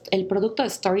hecho, el producto de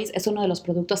stories es uno de los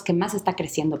productos que más está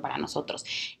creciendo para nosotros.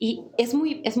 Y es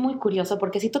muy curioso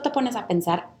porque si tú te pones a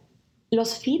pensar,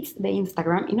 los feeds de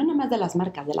Instagram, y no nomás de las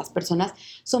marcas, de las personas,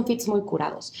 son feeds muy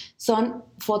curados. Son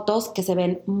fotos que se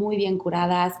ven muy bien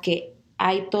curadas, que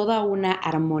hay toda una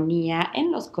armonía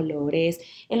en los colores,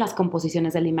 en las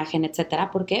composiciones de la imagen,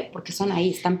 etcétera. ¿Por qué? Porque son ahí,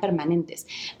 están permanentes.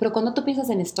 Pero cuando tú piensas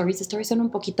en stories son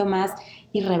un poquito más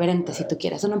irreverentes, si tú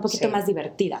quieres, son un poquito más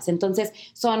divertidas. Entonces,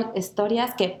 son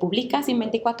historias que publicas y en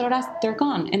 24 horas, they're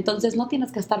gone. Entonces, no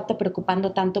tienes que estarte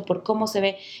preocupando tanto por cómo se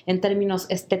ve en términos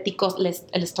estéticos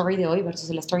el story de hoy versus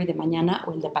el story de mañana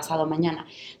o el de pasado mañana.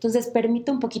 Entonces,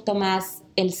 permite un poquito más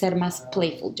el ser más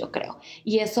playful, yo creo.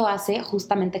 Y eso hace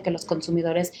justamente que los consumidores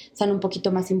sean un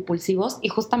poquito más impulsivos y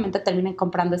justamente terminen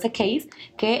comprando ese case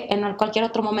que en cualquier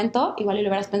otro momento igual lo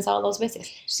hubieras pensado 2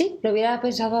 veces. Sí, lo hubiera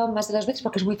pensado más de 2 veces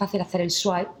porque es muy fácil hacer el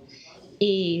swipe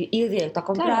y ir directo a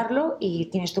comprarlo, claro. Y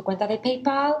tienes tu cuenta de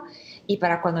PayPal y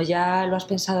para cuando ya lo has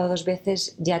pensado 2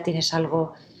 veces ya tienes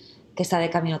algo que está de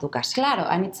camino a tu casa. Claro,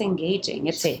 and it's engaging,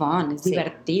 it's fun, es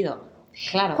divertido.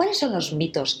 Claro. ¿Cuáles son los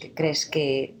mitos que crees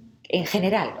que en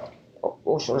general,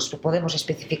 o los podemos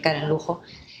especificar en lujo,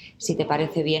 si te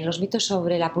parece bien, los mitos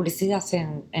sobre la publicidad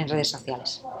en redes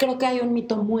sociales? Creo que hay un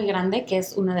mito muy grande que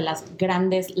es una de las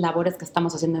grandes labores que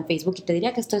estamos haciendo en Facebook y te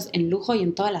diría que esto es en lujo y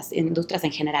en todas las industrias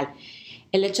en general.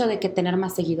 El hecho de que tener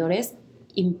más seguidores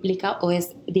implica o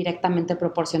es directamente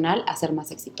proporcional a ser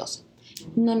más exitoso.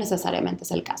 No necesariamente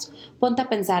es el caso. Ponte a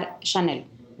pensar Chanel.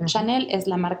 Chanel es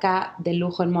la marca de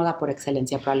lujo en moda por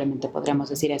excelencia, probablemente podríamos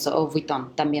decir eso, o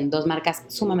Vuitton, también 2 marcas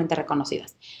sumamente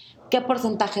reconocidas. ¿Qué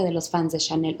porcentaje de los fans de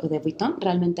Chanel o de Vuitton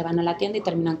realmente van a la tienda y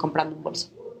terminan comprando un bolso?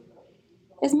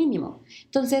 Es mínimo.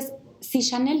 Entonces, si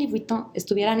Chanel y Vuitton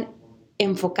estuvieran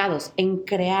enfocados en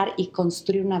crear y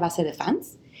construir una base de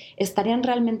fans, estarían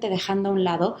realmente dejando a un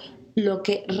lado lo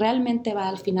que realmente va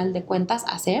al final de cuentas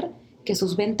a hacer que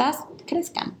sus ventas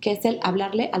crezcan, que es el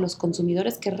hablarle a los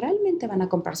consumidores que realmente van a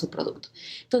comprar su producto.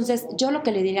 Entonces, yo lo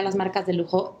que le diría a las marcas de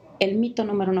lujo, el mito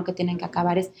número 1 que tienen que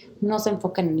acabar es no se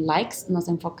enfoquen en likes, no se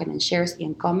enfoquen en shares y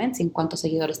en comments y en cuántos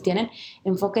seguidores tienen,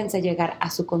 enfóquense en llegar a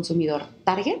su consumidor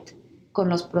target con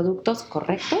los productos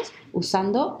correctos,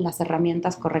 usando las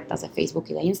herramientas correctas de Facebook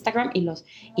y de Instagram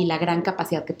y la gran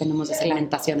capacidad que tenemos de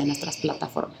segmentación en nuestras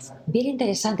plataformas. Bien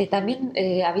interesante. También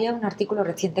había un artículo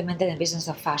recientemente de Business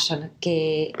of Fashion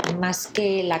que más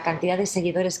que la cantidad de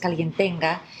seguidores que alguien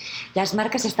tenga, las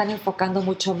marcas se están enfocando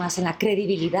mucho más en la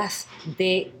credibilidad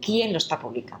de quién lo está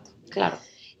publicando. Claro.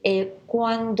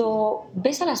 Cuando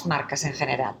ves a las marcas en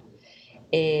general,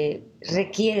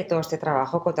 requiere todo este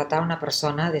trabajo contratar a una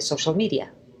persona de social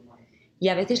media. Y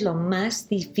a veces lo más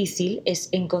difícil es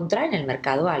encontrar en el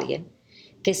mercado a alguien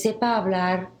que sepa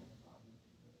hablar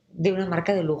de una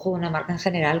marca de lujo, una marca en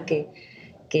general que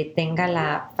tenga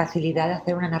la facilidad de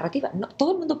hacer una narrativa. No,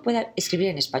 todo el mundo puede escribir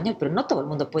en español, pero no todo el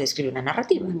mundo puede escribir una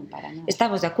narrativa. Para nada.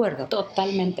 ¿Estamos de acuerdo?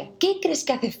 Totalmente. ¿Qué crees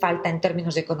que hace falta en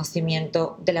términos de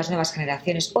conocimiento de las nuevas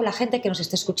generaciones o la gente que nos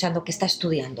está escuchando, que está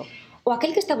estudiando, o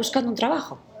aquel que está buscando un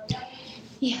trabajo?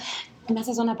 Me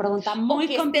haces una pregunta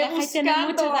muy compleja y tiene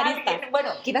muchas aristas. Bueno,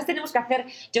 quizás tenemos que hacer,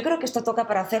 yo creo que esto toca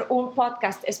para hacer un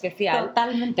podcast especial.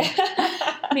 Totalmente.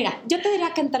 Mira, yo te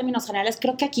diría que en términos generales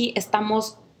creo que aquí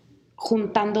estamos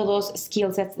juntando dos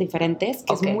skill sets diferentes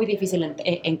que es muy difícil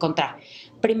encontrar.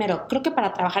 Primero, creo que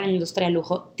para trabajar en la industria de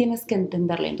lujo tienes que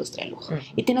entender la industria de lujo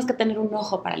y tienes que tener un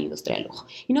ojo para la industria de lujo.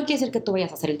 Y no quiere decir que tú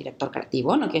vayas a ser el director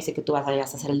creativo, no quiere decir que tú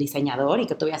vayas a ser el diseñador y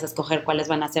que tú vayas a escoger cuáles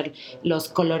van a ser los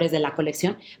colores de la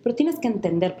colección, pero tienes que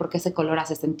entender por qué ese color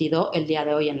hace sentido el día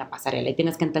de hoy en la pasarela y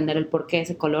tienes que entender el por qué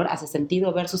ese color hace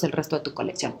sentido versus el resto de tu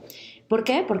colección. ¿Por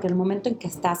qué? Porque el momento en que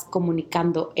estás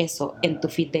comunicando eso en tu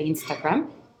feed de Instagram,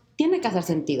 tiene que hacer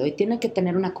sentido y tiene que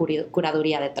tener una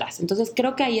curaduría detrás. Entonces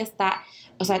creo que ahí está,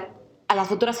 o sea, a las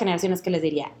futuras generaciones que les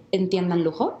diría, entiendan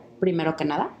lujo, primero que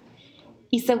nada.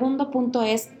 Y segundo punto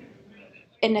es,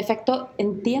 en efecto,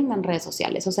 entiendan redes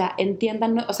sociales, o sea,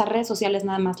 redes sociales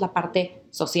nada más la parte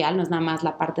social, no es nada más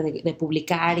la parte de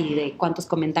publicar y de cuántos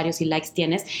comentarios y likes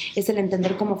tienes, es el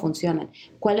entender cómo funcionan,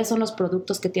 cuáles son los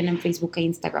productos que tienen Facebook e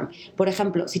Instagram. Por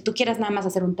ejemplo, si tú quieres nada más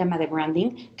hacer un tema de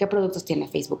branding, ¿qué productos tiene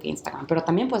Facebook e Instagram? Pero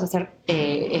también puedes hacer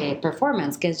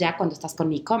performance, que es ya cuando estás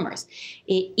con e-commerce.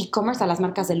 E-commerce a las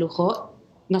marcas de lujo,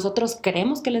 nosotros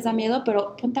creemos que les da miedo,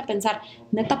 pero ponte a pensar,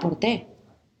 Net-a-Porter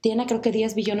tiene creo que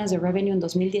 10 billones de revenue en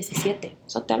 2017.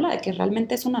 Eso te habla de que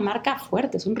realmente es una marca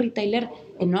fuerte, es un retailer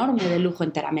enorme de lujo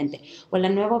enteramente. O la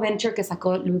nueva venture que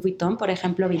sacó Louis Vuitton, por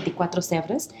ejemplo, 24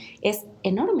 Sevres, es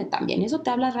enorme también. Y eso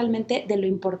te habla realmente de lo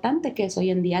importante que es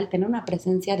hoy en día el tener una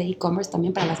presencia de e-commerce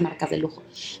también para las marcas de lujo.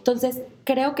 Entonces,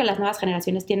 creo que las nuevas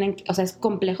generaciones tienen, o sea, es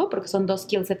complejo porque son dos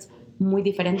skill sets muy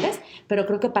diferentes, pero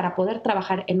creo que para poder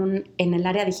trabajar en el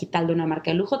área digital de una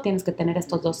marca de lujo tienes que tener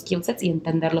estos dos skill sets y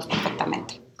entenderlos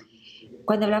perfectamente.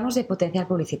 Cuando hablamos de potencial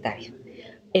publicitario,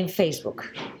 en Facebook,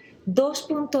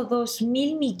 2.2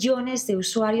 mil millones de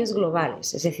usuarios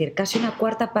globales, es decir, casi una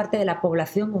cuarta parte de la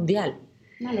población mundial.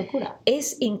 Una locura.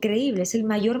 Es increíble, es el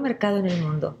mayor mercado en el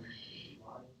mundo.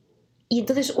 Y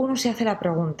entonces uno se hace la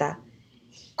pregunta,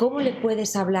 ¿cómo le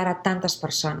puedes hablar a tantas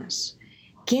personas?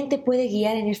 ¿Quién te puede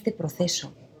guiar en este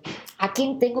proceso? ¿A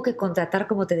quién tengo que contratar,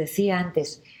 como te decía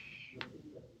antes?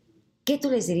 ¿Qué tú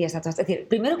les dirías a todas? Es decir,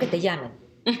 primero que te llamen.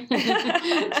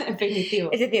 Definitivo.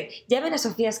 Es decir, llamen a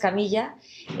Sofía Escamilla,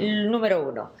 el número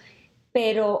 1.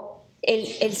 Pero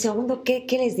el segundo, ¿qué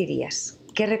les dirías?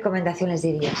 ¿Qué recomendación les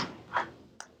dirías?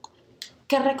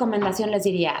 ¿Qué recomendación les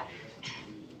diría?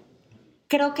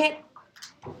 Creo que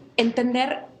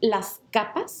entender las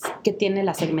capas que tiene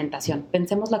la segmentación.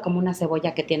 Pensémosla como una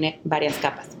cebolla que tiene varias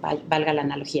capas, valga la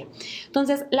analogía.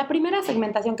 Entonces, la primera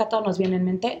segmentación que a todos nos viene en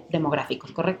mente,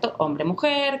 demográficos, ¿correcto? Hombre,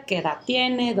 mujer, qué edad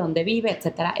tiene, dónde vive,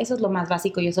 etcétera. Eso es lo más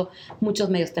básico y eso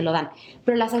muchos medios te lo dan.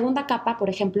 Pero la segunda capa,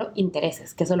 por ejemplo,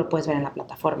 intereses, que eso lo puedes ver en la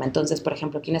plataforma. Entonces, por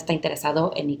ejemplo, quién está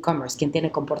interesado en e-commerce, quién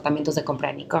tiene comportamientos de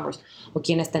compra en e-commerce, o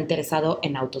quién está interesado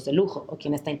en autos de lujo, o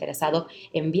quién está interesado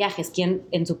en viajes, quién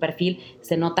en su perfil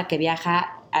se nota que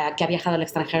ha viajado al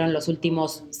extranjero en los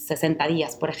últimos 60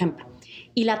 días, por ejemplo.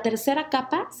 Y la tercera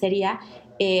capa sería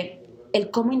el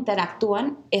cómo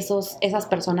interactúan esas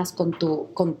personas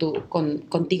contigo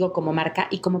como marca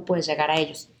y cómo puedes llegar a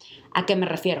ellos. ¿A qué me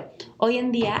refiero? Hoy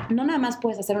en día no nada más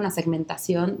puedes hacer una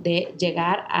segmentación de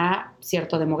llegar a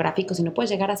cierto demográfico, sino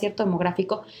puedes llegar a cierto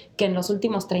demográfico que en los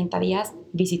últimos 30 días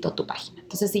visitó tu página.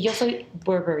 Entonces, si yo soy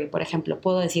Burberry, por ejemplo,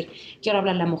 puedo decir, quiero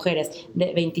hablarle a mujeres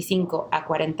de 25 a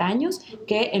 40 años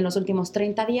que en los últimos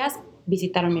 30 días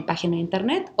visitaron mi página de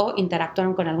internet o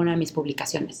interactuaron con alguna de mis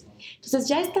publicaciones. Entonces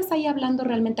ya estás ahí hablando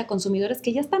realmente a consumidores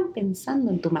que ya están pensando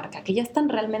en tu marca, que ya están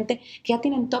realmente, que ya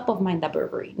tienen top of mind a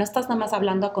Burberry. No estás nada más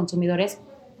hablando a consumidores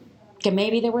que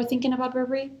maybe they were thinking about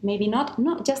Burberry, maybe not.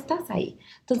 No, ya estás ahí.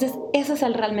 Entonces ese es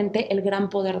realmente el gran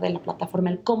poder de la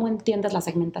plataforma, el cómo entiendes la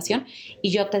segmentación.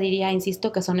 Y yo te diría,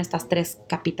 insisto, que son estas tres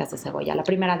capitas de cebolla. La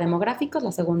primera, demográficos,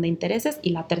 la segunda, intereses, y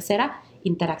la tercera,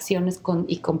 interacciones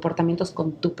y comportamientos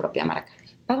con tu propia marca.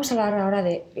 Vamos a hablar ahora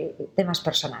de temas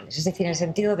personales, es decir, en el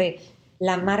sentido de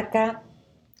la marca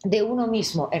de uno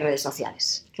mismo en redes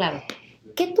sociales. Claro.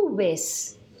 ¿Qué tú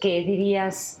ves que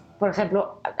dirías, por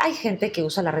ejemplo, hay gente que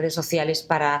usa las redes sociales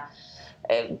para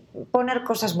poner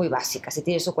cosas muy básicas y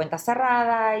tiene su cuenta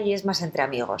cerrada y es más entre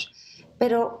amigos.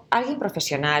 Pero alguien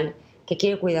profesional que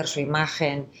quiere cuidar su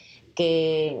imagen,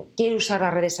 que quiere usar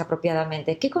las redes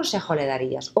apropiadamente, ¿qué consejo le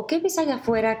darías? ¿O qué ves allá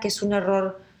afuera que es un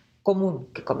error común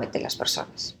que cometen las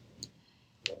personas?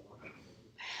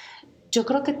 Yo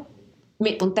creo que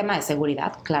un tema de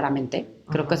seguridad, claramente.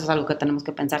 Creo que eso es algo que tenemos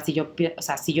que pensar. Si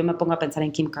yo me pongo a pensar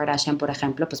en Kim Kardashian, por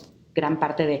ejemplo, pues gran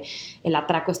parte del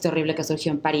atraco horrible que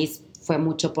surgió en París fue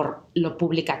mucho por lo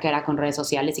pública que era con redes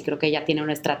sociales, y creo que ella tiene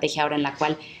una estrategia ahora en la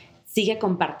cual sigue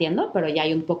compartiendo, pero ya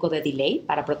hay un poco de delay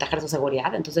para proteger su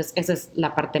seguridad. Entonces, esa es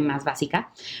la parte más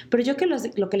básica. Pero yo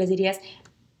lo que les diría es,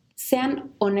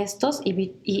 sean honestos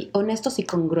y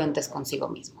congruentes consigo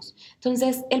mismos.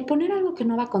 Entonces, el poner algo que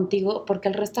no va contigo porque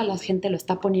el resto de la gente lo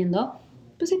está poniendo,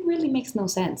 pues it really makes no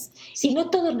sense. Si no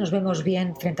todos nos vemos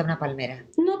bien frente a una palmera.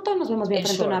 No todos nos vemos bien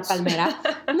frente a una palmera.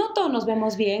 No todos nos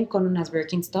vemos bien con unas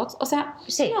Birkenstocks. O sea,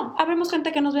 sí. No, habremos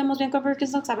gente que nos vemos bien con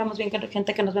Birkenstocks, habremos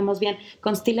gente que nos vemos bien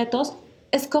con stilettos.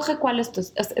 Escoge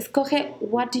escoge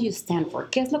what do you stand for,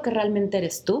 qué es lo que realmente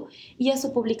eres tú, y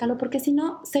eso públicalo, porque si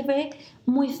no se ve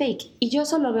muy fake. Y yo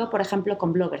eso lo veo, por ejemplo,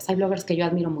 con bloggers. Hay bloggers que yo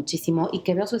admiro muchísimo y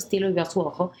que veo su estilo y veo su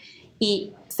ojo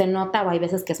y se nota, o hay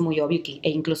veces que es muy obvio e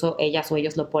incluso ellas o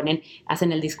ellos lo ponen,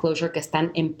 hacen el disclosure que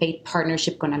están en paid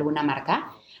partnership con alguna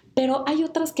marca, pero hay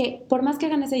otras que por más que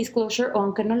hagan ese disclosure o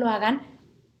aunque no lo hagan,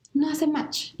 no hace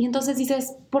match. Y entonces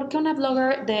dices, ¿por qué una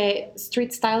blogger de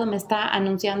street style me está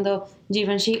anunciando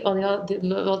Givenchy o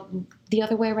the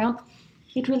other way around?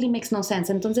 It really makes no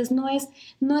sense. Entonces no es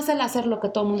el hacer lo que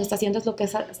todo el mundo está haciendo, es lo que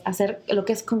es hacer lo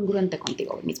que es congruente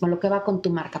contigo mismo, lo que va con tu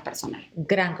marca personal.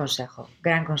 Gran consejo,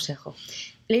 gran consejo.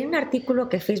 Leí un artículo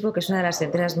que Facebook es una de las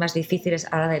empresas más difíciles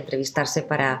a la hora de entrevistarse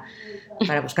para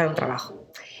buscar un trabajo.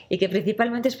 Y que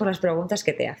principalmente es por las preguntas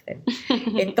que te hacen.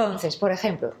 Entonces, por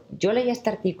ejemplo, yo leía este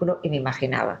artículo y me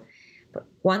imaginaba,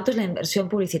 ¿cuánto es la inversión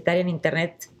publicitaria en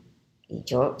Internet? Y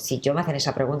si yo me hacen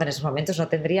esa pregunta en esos momentos no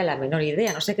tendría la menor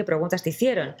idea, no sé qué preguntas te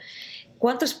hicieron.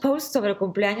 ¿Cuántos posts sobre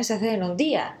cumpleaños se hacen en un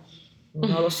día?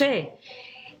 No lo sé.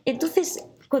 Entonces,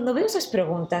 cuando veo esas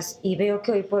preguntas y veo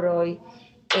que hoy por hoy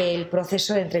el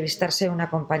proceso de entrevistarse en una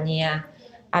compañía,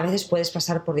 a veces puedes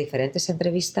pasar por diferentes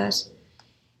entrevistas.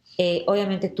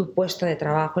 Obviamente tu puesto de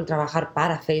trabajo, el trabajar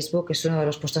para Facebook, es uno de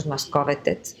los puestos más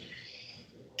coveted.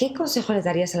 ¿Qué consejo les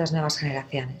darías a las nuevas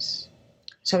generaciones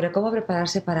sobre cómo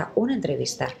prepararse para una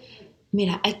entrevista?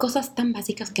 Mira, hay cosas tan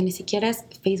básicas que ni siquiera es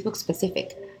Facebook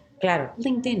specific. Claro.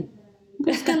 LinkedIn.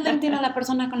 Busca en LinkedIn a la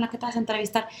persona con la que te vas a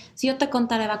entrevistar. Si yo te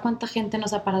contara, Eva, cuánta gente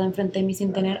nos ha parado enfrente de mí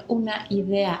sin tener una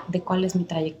idea de cuál es mi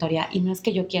trayectoria, y no es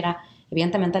que yo quiera.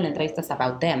 Evidentemente la entrevista es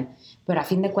about them, pero a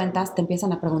fin de cuentas te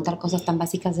empiezan a preguntar cosas tan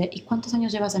básicas de ¿y cuántos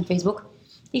años llevas en Facebook?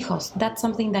 Hijos, that's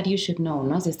something that you should know,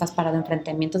 ¿no? Si estás parado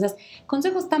enfrente de mí. Entonces,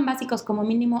 consejos tan básicos como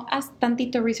mínimo, haz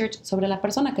tantito research sobre la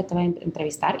persona que te va a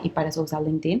entrevistar, y para eso usa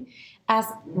LinkedIn. Haz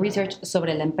research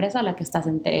sobre la empresa a la que estás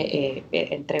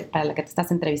para la que te estás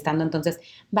entrevistando. Entonces,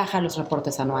 baja los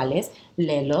reportes anuales,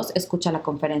 léelos, escucha la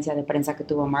conferencia de prensa que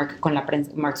tuvo Mark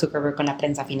Zuckerberg con la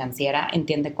prensa financiera,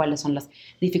 entiende cuáles son las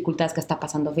dificultades que está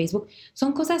pasando Facebook.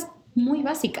 Son cosas muy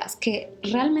básicas que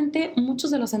realmente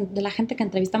muchos de la gente que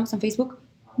entrevistamos en Facebook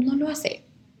no lo hace.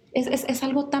 Es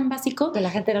algo tan básico que la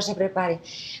gente no se prepare.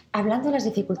 Hablando de las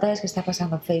dificultades que está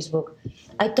pasando en Facebook,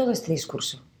 hay todo este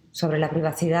discurso sobre la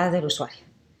privacidad del usuario.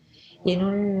 Y en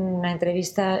una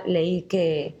entrevista leí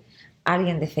que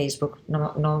alguien de Facebook,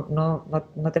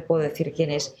 no te puedo decir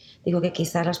quién es, dijo que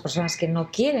quizás las personas que no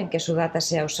quieren que su data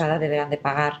sea usada deberán de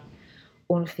pagar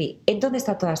un fee. ¿En dónde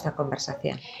está toda esta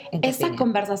conversación? Esa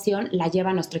conversación la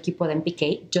lleva nuestro equipo de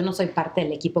MPK. Yo no soy parte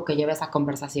del equipo que lleva esa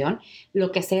conversación.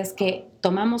 Lo que sé es que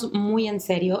tomamos muy en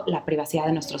serio la privacidad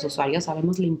de nuestros usuarios.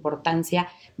 Sabemos la importancia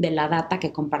de la data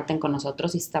que comparten con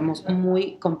nosotros y estamos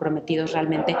muy comprometidos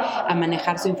realmente a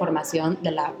manejar su información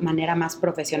de la manera más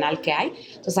profesional que hay.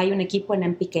 Entonces hay un equipo en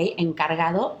MPK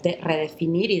encargado de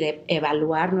redefinir y de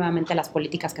evaluar nuevamente las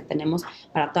políticas que tenemos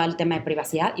para todo el tema de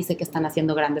privacidad, y sé que están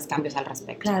haciendo grandes cambios al respecto.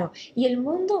 Claro, y el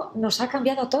mundo nos ha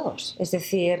cambiado a todos, es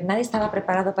decir, nadie estaba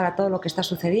preparado para todo lo que está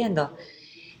sucediendo.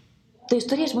 Tu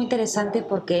historia es muy interesante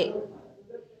porque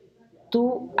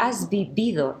tú has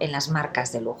vivido en las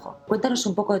marcas de lujo. Cuéntanos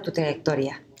un poco de tu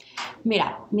trayectoria.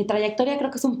 Mira, mi trayectoria creo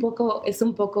que es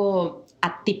un poco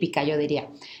atípica, yo diría.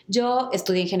 Yo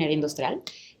estudié ingeniería industrial.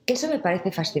 Eso me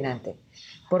parece fascinante,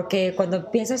 porque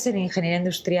cuando piensas en ingeniería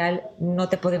industrial no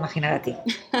te puedo imaginar a ti.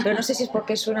 Pero no sé si es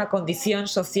porque es una condición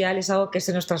social, es algo que es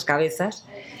en nuestras cabezas,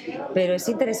 pero es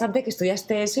interesante que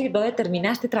estudiaste eso y dónde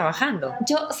terminaste trabajando.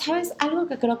 ¿Sabes? Algo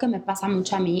que creo que me pasa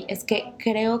mucho a mí es que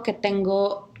creo que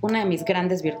tengo una de mis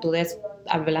grandes virtudes,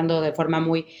 hablando de forma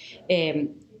muy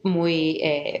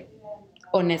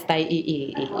honesta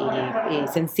y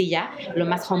sencilla, lo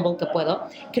más humble que puedo.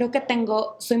 Creo que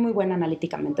soy muy buena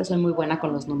analíticamente, soy muy buena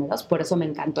con los números, por eso me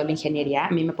encantó la ingeniería. A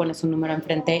mí me pones un número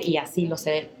enfrente y así lo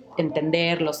sé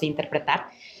entender, lo sé interpretar,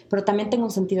 pero también tengo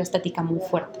un sentido estética muy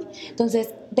fuerte.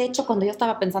 Entonces, de hecho, cuando yo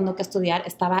estaba pensando qué estudiar,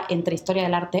 estaba entre historia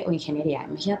del arte o ingeniería.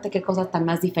 Imagínate qué cosas tan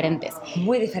más diferentes.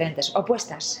 Muy diferentes,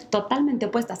 opuestas. Totalmente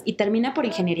opuestas. Y terminé por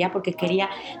ingeniería porque quería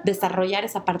desarrollar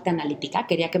esa parte analítica.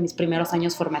 Quería que mis primeros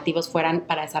años formativos fueran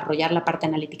para desarrollar la parte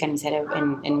analítica en mi cerebro,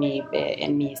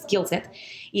 en mi skill set.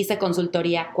 Hice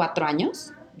consultoría 4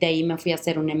 años. De ahí me fui a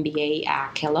hacer un MBA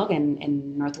a Kellogg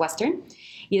en Northwestern.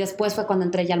 Y después fue cuando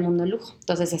entré ya al mundo del lujo.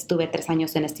 Entonces estuve 3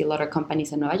 años en Estée Lauder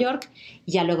Companies en Nueva York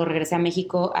y ya luego regresé a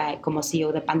México como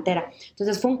CEO de Pantera.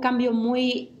 Entonces fue un cambio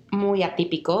muy, muy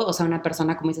atípico. O sea, una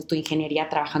persona, como dices tú, ingeniería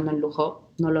trabajando en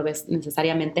lujo, no lo ves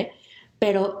necesariamente.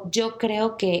 Pero yo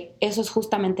creo que eso es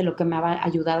justamente lo que me ha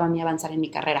ayudado a mí a avanzar en mi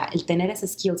carrera. El tener ese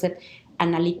skill set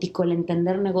analítico, el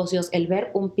entender negocios, el ver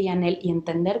un P&L y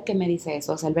entender qué me dice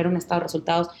eso, o sea, el ver un estado de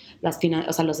resultados,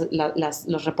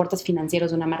 los reportes financieros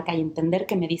de una marca y entender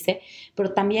qué me dice,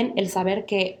 pero también el saber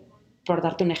que, por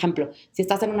darte un ejemplo, si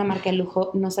estás en una marca de lujo,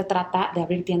 no se trata de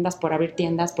abrir tiendas por abrir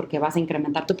tiendas porque vas a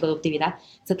incrementar tu productividad,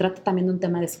 se trata también de un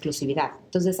tema de exclusividad.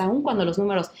 Entonces, aun cuando los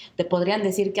números te podrían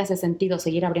decir que hace sentido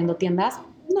seguir abriendo tiendas,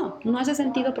 no hace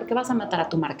sentido porque vas a matar a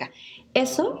tu marca.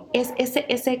 Eso es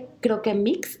ese creo que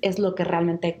mix es lo que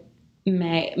realmente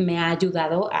me ha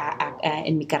ayudado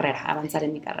en mi carrera, a avanzar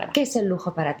en mi carrera. ¿Qué es el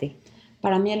lujo para ti?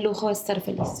 Para mí el lujo es ser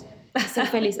feliz. Ser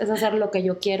feliz es hacer lo que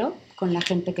yo quiero con la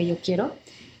gente que yo quiero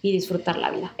y disfrutar la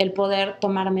vida. El poder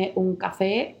tomarme un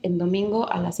café en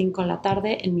domingo a las 5 de la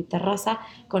tarde en mi terraza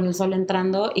con el sol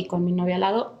entrando y con mi novia al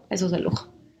lado, eso es el lujo.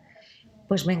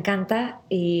 Pues me encanta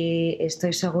y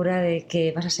estoy segura de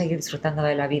que vas a seguir disfrutando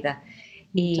de la vida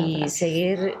y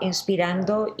seguir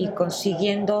inspirando y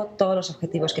consiguiendo todos los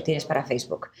objetivos que tienes para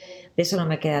Facebook. De eso no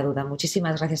me queda duda.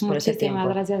 Muchísimas gracias por ese tiempo.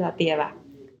 Muchísimas gracias a ti, Eva.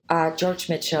 George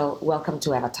Mitchell, welcome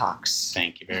to Eva Talks.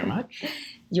 Thank you very much.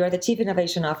 You are the Chief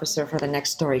Innovation Officer for the Next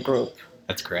Story Group.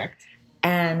 That's correct.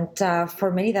 And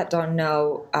for many that don't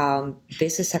know,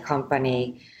 this is a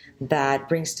company that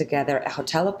brings together a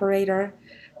hotel operator,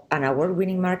 an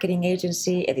award-winning marketing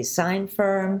agency, a design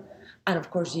firm, and of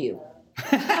course you.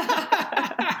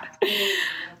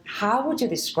 How would you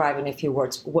describe in a few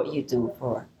words what you do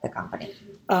for the company?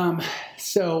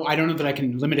 So I don't know that I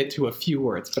can limit it to a few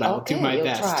words, but I will do my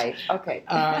best. Try. Okay.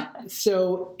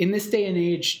 So in this day and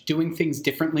age, doing things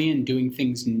differently and doing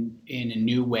things in a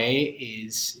new way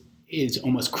is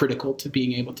almost critical to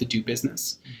being able to do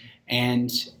business.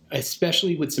 And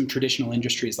especially with some traditional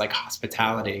industries like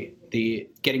hospitality, the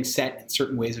getting set in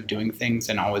certain ways of doing things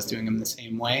and always doing them the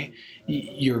same way,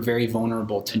 you're very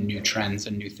vulnerable to new trends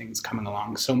and new things coming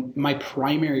along. So my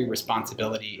primary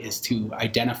responsibility is to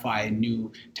identify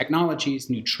new technologies,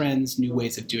 new trends, new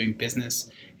ways of doing business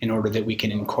in order that we can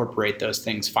incorporate those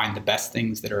things, find the best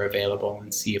things that are available,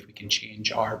 and see if we can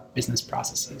change our business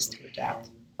processes to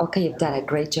adapt. Okay, you've done a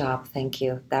great job. Thank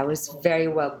you. That was very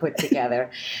well put together.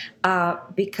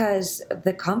 Because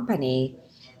the company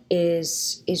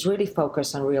is really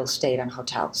focused on real estate and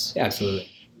hotels. Yeah,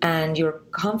 absolutely. And your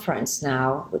conference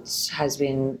now, which has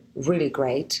been really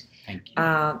great, Thank you.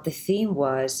 The theme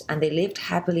was, and they lived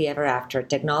happily ever after,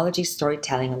 technology,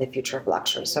 storytelling, and the future of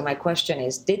luxury. So my question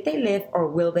is, did they live or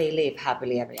will they live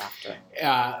happily ever after?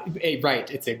 Right.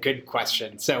 It's a good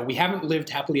question. So we haven't lived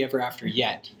happily ever after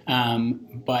yet.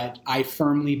 But I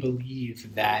firmly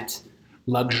believe that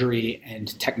luxury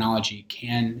and technology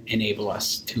can enable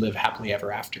us to live happily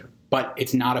ever after. But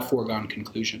it's not a foregone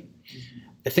conclusion. Mm-hmm.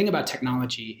 The thing about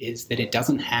technology is that it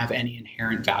doesn't have any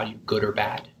inherent value, good or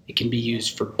bad. It can be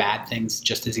used for bad things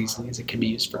just as easily as it can be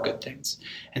used for good things.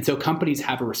 And so companies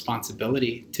have a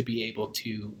responsibility to be able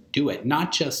to do it,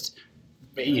 not just,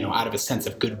 out of a sense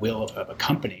of goodwill of a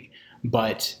company,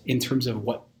 but in terms of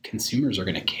what consumers are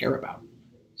going to care about.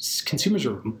 Consumers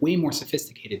are way more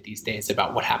sophisticated these days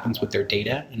about what happens with their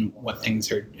data and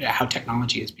how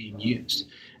technology is being used.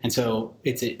 And so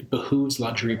it behooves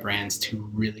luxury brands to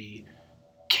really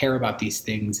care about these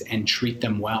things and treat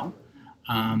them well,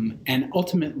 and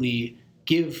ultimately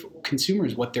give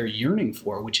consumers what they're yearning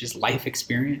for, which is life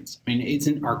experience. I mean,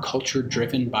 isn't our culture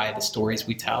driven by the stories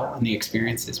we tell and the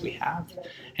experiences we have?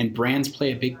 And brands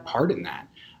play a big part in that.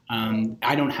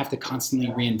 I don't have to constantly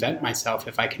reinvent myself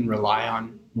if I can rely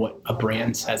on what a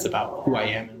brand says about who I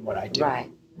am and what I do.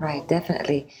 Right,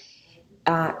 definitely.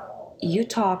 You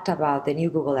talked about the new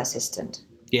Google Assistant.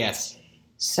 Yes.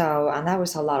 So, and that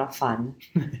was a lot of fun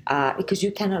because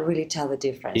you cannot really tell the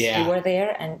difference. Yeah. You were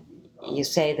there and you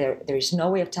say there is no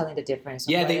way of telling the difference.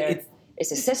 Yeah,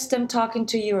 it's a system talking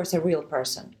to you or it's a real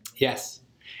person. Yes.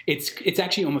 It's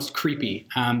actually almost creepy.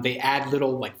 They add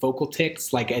little like vocal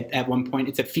tics. Like at one point,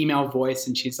 it's a female voice,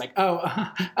 and she's like, "Oh,"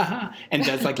 and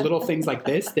does like little things like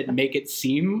this that make it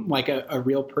seem like a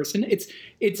real person.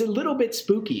 It's a little bit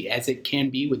spooky, as it can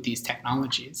be with these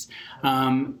technologies.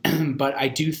 But I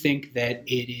do think that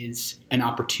it is an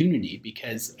opportunity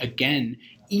because, again,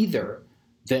 either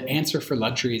the answer for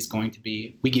luxury is going to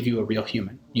be, we give you a real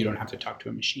human. You don't have to talk to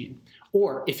a machine.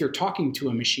 Or if you're talking to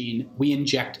a machine, we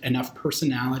inject enough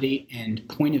personality and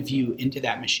point of view into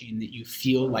that machine that you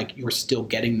feel like you're still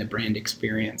getting the brand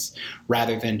experience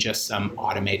rather than just some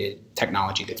automated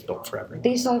technology that's built for everyone.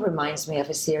 This all reminds me of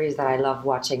a series that I love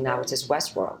watching now, which is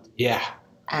Westworld. Yeah.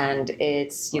 And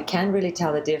you can't really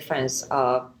tell the difference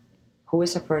of who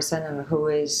is a person and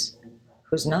who's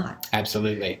not.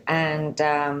 Absolutely. And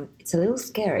it's a little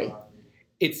scary.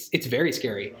 It's very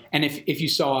scary. And if you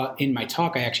saw in my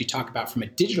talk, I actually talk about from a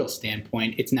digital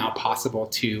standpoint, it's now possible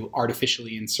to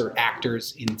artificially insert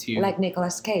actors into... Like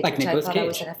Nicolas Cage, like which Nicolas I thought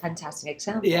Cage. that was a fantastic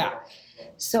example. Yeah.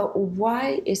 So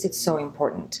why is it so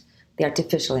important, the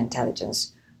artificial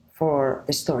intelligence, for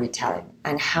the storytelling?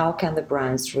 And how can the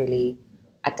brands really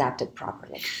adapt it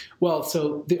properly? Well,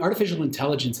 so the artificial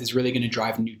intelligence is really going to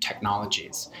drive new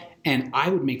technologies. And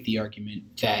I would make the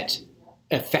argument that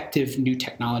effective new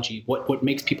technology, what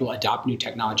makes people adopt new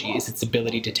technology is its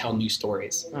ability to tell new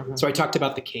stories. Mm-hmm. So I talked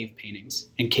about the cave paintings,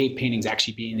 and cave paintings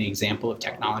actually being an example of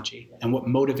technology. And what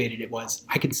motivated it was,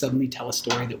 I can suddenly tell a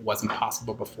story that wasn't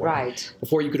possible before. Right.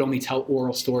 Before you could only tell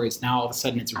oral stories. Now all of a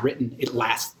sudden it's written, it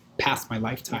lasts past my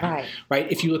lifetime. Right?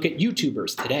 If you look at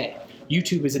YouTubers today,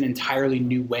 YouTube is an entirely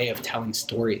new way of telling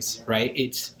stories, right?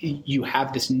 You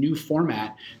have this new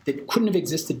format that couldn't have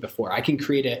existed before. I can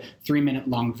create a 3-minute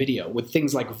long video with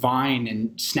things like Vine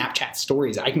and Snapchat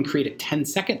stories. I can create a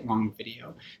 10-second long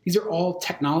video. These are all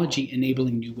technology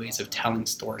enabling new ways of telling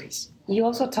stories. You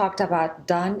also talked about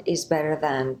done is better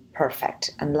than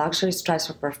perfect, and luxury strives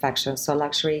for perfection. So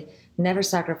luxury never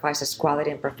sacrifices quality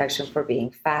and perfection for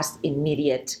being fast,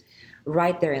 immediate,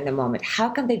 right there in the moment. How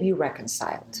can they be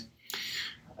reconciled?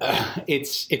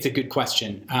 It's a good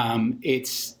question. I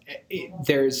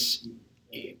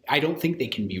don't think they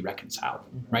can be reconciled,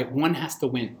 right? One has to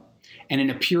win. And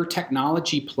in a pure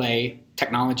technology play,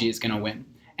 technology is going to win.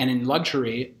 And in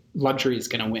luxury is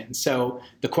going to win. So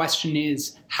the question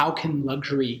is, how can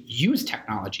luxury use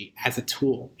technology as a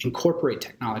tool, incorporate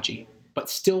technology, but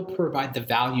still provide the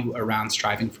value around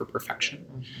striving for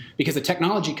perfection? Because a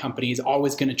technology company is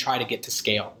always going to try to get to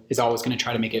scale, is always going to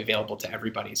try to make it available to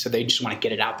everybody. So they just want to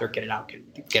get it out there, get it out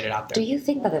there. Do you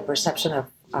think that the perception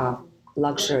of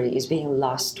luxury is being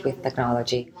lost with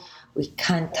technology? We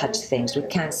can't touch things. We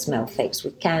can't smell things.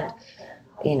 We can't,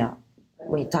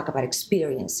 when you talk about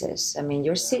experiences, I mean,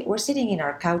 we're sitting in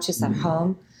our couches at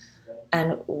home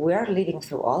and we're living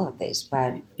through all of this,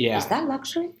 but is that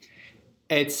luxury?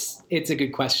 It's a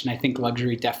good question. I think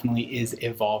luxury definitely is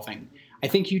evolving. I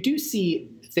think you do see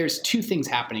there's two things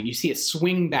happening. You see a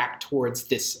swing back towards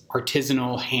this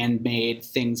artisanal, handmade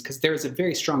things, because there's a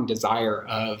very strong desire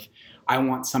of, I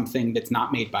want something that's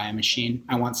not made by a machine.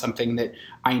 I want something that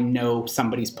I know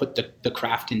somebody's put the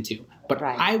craft into. But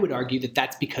I would argue that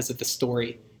that's because of the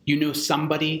story.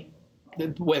 Somebody,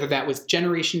 whether that was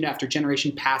generation after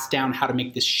generation passed down how to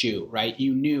make this shoe, right?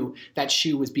 You knew that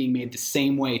shoe was being made the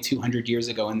same way 200 years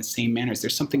ago in the same manners.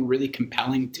 There's something really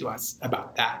compelling to us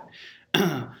about that.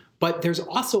 But there's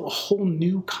also a whole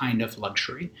new kind of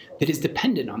luxury that is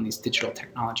dependent on these digital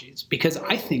technologies, because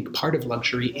I think part of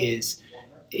luxury is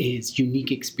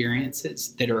unique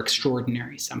experiences that are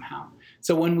extraordinary somehow.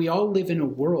 So when we all live in a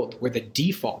world where the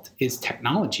default is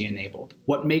technology enabled,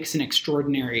 what makes an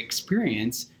extraordinary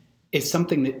experience is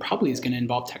something that probably is going to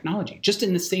involve technology. Just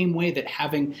in the same way that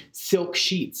having silk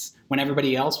sheets when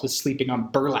everybody else was sleeping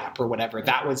on burlap or whatever,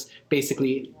 that was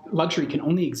basically, luxury can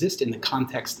only exist in the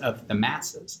context of the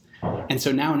masses. And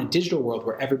so now in a digital world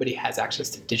where everybody has access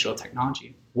to digital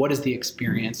technology, what is the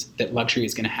experience that luxury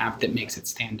is going to have that makes it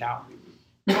stand out?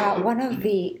 One of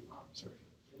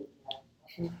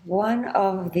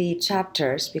the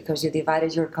chapters, because you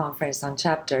divided your conference on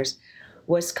chapters,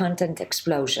 was content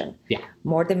explosion. Yeah.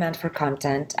 More demand for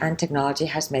content, and technology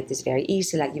has made this very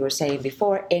easy. Like you were saying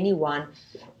before, anyone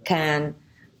can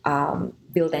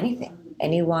build anything.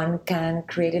 Anyone can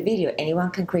create a video.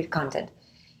 Anyone can create content.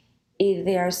 If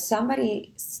there's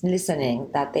somebody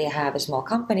listening that they have a small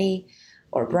company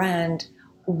or brand,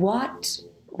 what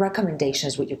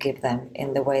recommendations would you give them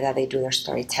in the way that they do their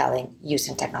storytelling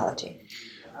using technology?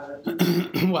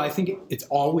 Well, I think it's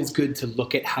always good to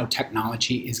look at how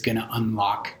technology is going to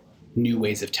unlock new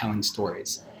ways of telling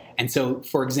stories. And so,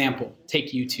 for example,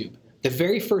 take YouTube. The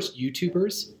very first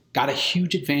YouTubers got a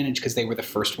huge advantage because they were the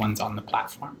first ones on the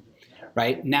platform,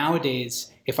 right?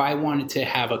 Nowadays, if I wanted to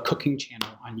have a cooking channel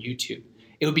on YouTube,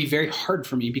 it would be very hard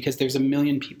for me because there's a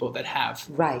million people that have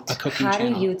a cooking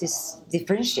channel. How do you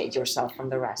differentiate yourself from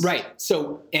the rest? Right.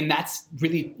 So, and that's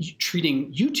really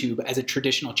treating YouTube as a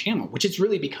traditional channel, which it's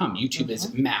really become. YouTube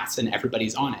is mass and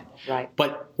everybody's on it. Right.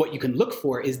 But what you can look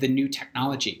for is the new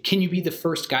technology. Can you be the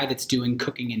first guy that's doing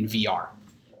cooking in VR?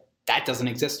 That doesn't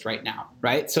exist right now,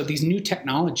 right? So these new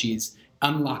technologies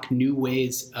unlock new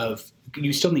ways of,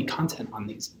 you still need content on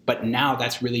these, but now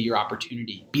that's really your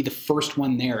opportunity. Be the first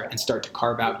one there and start to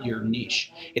carve out your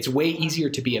niche. It's way easier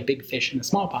to be a big fish in a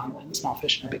small pond than a small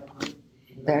fish in a big pond.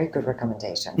 Very good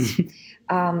recommendations.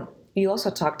 You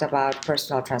also talked about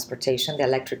personal transportation, the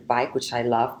electric bike, which I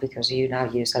love because you now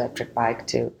use electric bike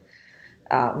to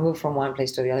move from one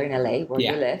place to the other in LA where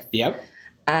you live. Yep.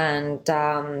 And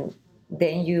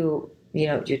then you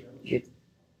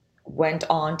went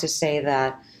on to say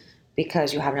that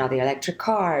because you have now the electric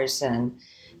cars and,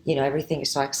 everything is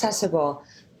so accessible,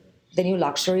 the new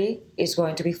luxury is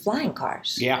going to be flying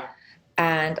cars. Yeah.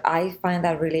 And I find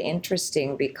that really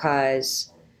interesting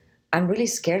because I'm really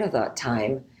scared of that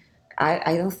time.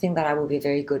 I don't think that I will be a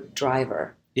very good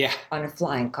driver on a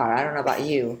flying car. I don't know about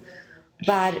you.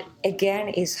 But again,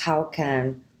 is how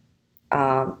can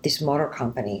these motor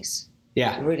companies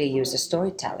really use the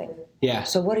storytelling? Yeah.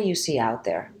 So what do you see out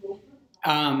there?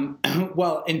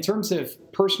 Well, in terms of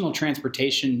personal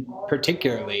transportation,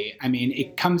 particularly, I mean,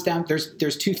 it comes down,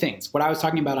 there's two things. What I was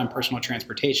talking about on personal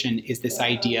transportation is this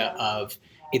idea of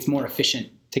it's more efficient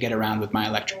to get around with my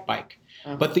electric bike.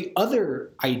 But the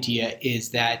other idea is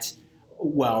that,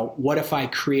 well, what if I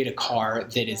create a car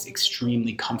that is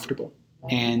extremely comfortable?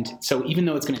 And so even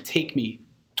though it's going to take me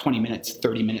 20 minutes,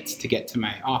 30 minutes to get to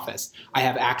my office, I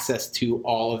have access to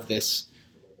all of this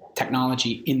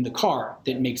technology in the car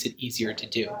that makes it easier to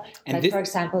do. And for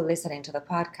example, listening to the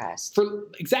podcast.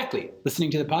 Exactly, listening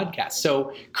to the podcast.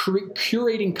 So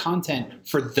curating content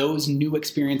for those new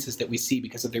experiences that we see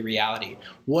because of their reality.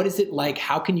 What is it like?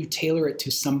 How can you tailor it to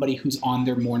somebody who's on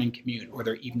their morning commute or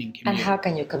their evening commute? And how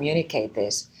can you communicate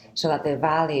this so that the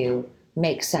value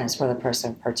makes sense for the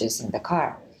person purchasing the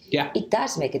car? Yeah. It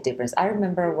does make a difference. I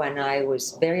remember when I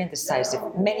was very indecisive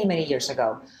many, many years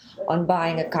ago on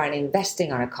buying a car and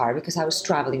investing on a car because I was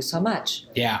traveling so much.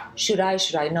 Yeah. Should I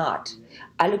not?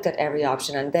 I looked at every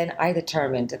option and then I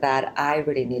determined that I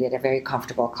really needed a very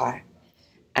comfortable car.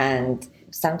 And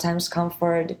sometimes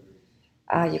comfort,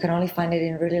 you can only find it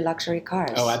in really luxury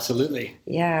cars. Oh, absolutely.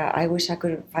 Yeah, I wish I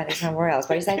could find it somewhere else.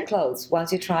 But it's like clothes.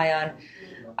 Once you try on...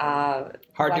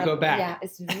 hard to go back. Yeah,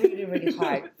 it's really, really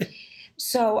hard.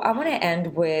 So I want to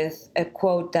end with a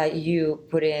quote that you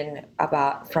put in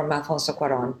from Alfonso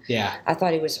Cuarón. Yeah. I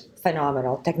thought it was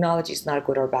phenomenal. Technology is not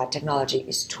good or bad. Technology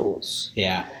is tools.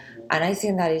 Yeah. And I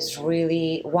think that is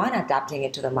really, adapting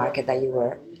it to the market that you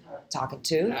were talking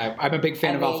to. I'm a big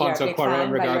fan of Alfonso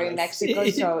Cuarón, regardless. But you're in Mexico,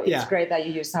 so it's great that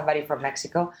you use somebody from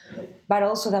Mexico. But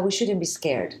also that we shouldn't be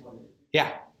scared.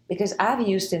 Yeah. Because I've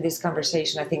used in this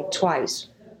conversation, I think twice,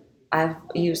 I've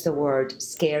used the word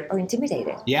scared or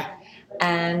intimidated. Yeah.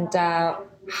 And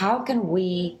how can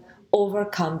we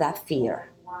overcome that fear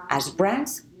as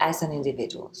brands, as an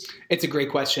individuals? It's a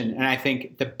great question. And I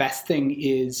think the best thing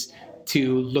is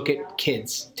to look at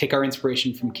kids, take our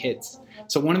inspiration from kids.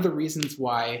 So one of the reasons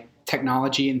why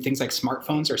technology and things like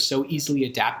smartphones are so easily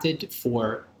adapted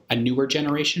for a newer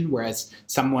generation, whereas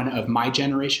someone of my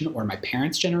generation or my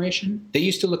parents' generation, they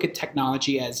used to look at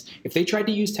technology as if they tried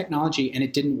to use technology and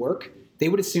it didn't work, they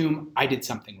would assume I did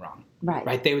something wrong.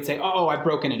 Right? They would say, oh, I've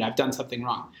broken it. I've done something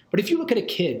wrong. But if you look at a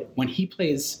kid, when he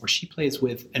plays or she plays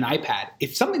with an iPad,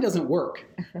 if something doesn't work,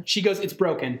 she goes, it's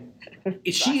broken.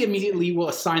 She immediately will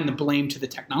assign the blame to the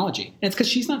technology. And it's because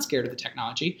she's not scared of the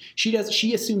technology. She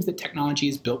assumes that technology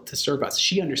is built to serve us.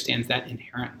 She understands that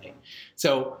inherently.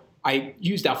 So I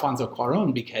used Alfonso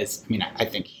Cuarón because, I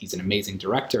think he's an amazing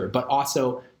director, but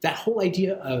also that whole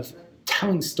idea of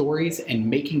telling stories and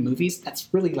making movies, that's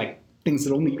really like things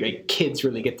that only kids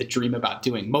really get to dream about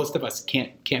doing. Most of us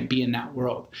can't be in that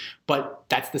world. But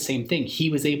that's the same thing.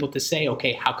 He was able to say,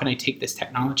 okay, how can I take this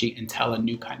technology and tell a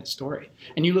new kind of story?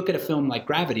 And you look at a film like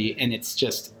Gravity, and it's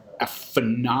just a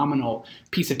phenomenal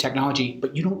piece of technology,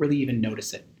 but you don't really even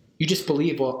notice it. You just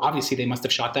believe, well, obviously they must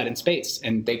have shot that in space.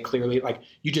 And they clearly,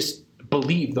 you just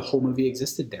believe the whole movie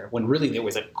existed there, when really there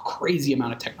was a crazy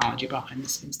amount of technology behind the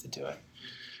scenes to do it.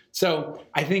 So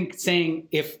I think saying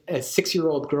if a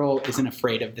 6-year-old girl isn't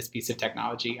afraid of this piece of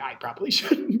technology, I probably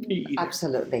shouldn't be either.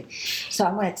 Absolutely. So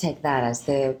I'm going to take that as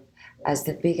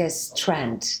the biggest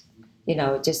trend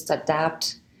just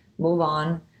adapt, move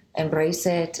on, embrace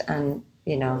it, and,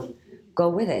 go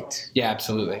with it. Yeah,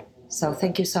 absolutely. So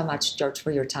thank you so much, George,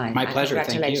 for your time. My pleasure.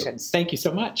 Congratulations. Thank you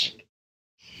so much.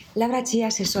 Laura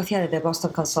Chías es socia de The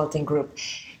Boston Consulting Group.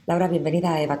 Laura,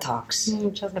 bienvenida a Eva Talks.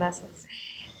 Muchas gracias.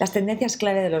 Las tendencias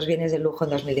clave de los bienes de lujo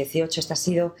en 2018, esta ha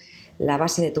sido la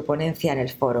base de tu ponencia en el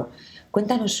foro.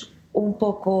 Cuéntanos un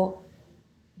poco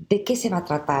de qué se va a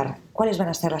tratar, cuáles van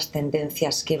a ser las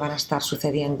tendencias que van a estar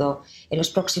sucediendo en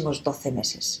los próximos 12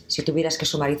 meses, si tuvieras que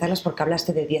sumarizarlas, porque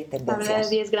hablaste de 10 tendencias. Hablé de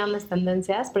 10 grandes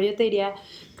tendencias, pero yo te diría,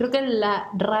 creo que la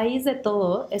raíz de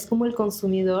todo es cómo el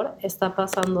consumidor está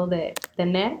pasando de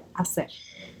tener a ser.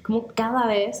 Cómo cada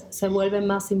vez se vuelve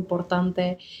más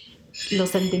importante los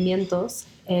sentimientos,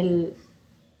 el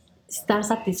estar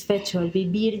satisfecho, el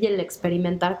vivir y el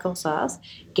experimentar cosas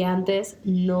que antes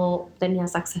no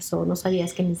tenías acceso, no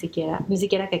sabías que ni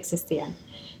siquiera que existían.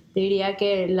 Te diría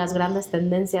que las grandes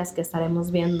tendencias que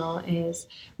estaremos viendo es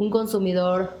un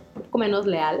consumidor un poco menos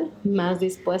leal, más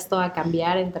dispuesto a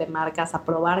cambiar entre marcas, a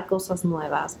probar cosas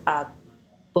nuevas, a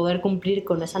poder cumplir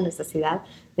con esa necesidad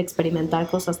de experimentar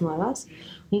cosas nuevas.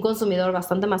 Un consumidor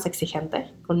bastante más exigente,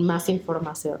 con más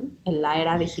información. En la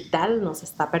era digital nos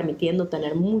está permitiendo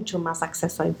tener mucho más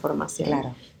acceso a información.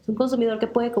 Claro. Es un consumidor que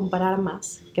puede comparar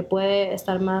más, que puede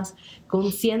estar más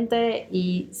consciente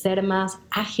y ser más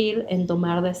ágil en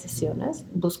tomar decisiones,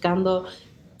 buscando,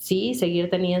 sí, seguir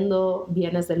teniendo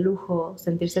bienes de lujo,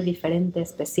 sentirse diferente,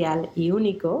 especial y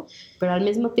único, pero al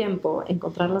mismo tiempo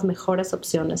encontrar las mejores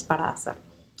opciones para hacerlo.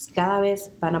 Cada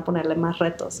vez van a ponerle más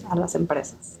retos a las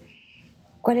empresas.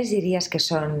 ¿Cuáles dirías que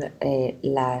son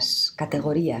las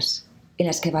categorías en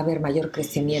las que va a haber mayor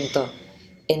crecimiento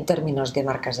en términos de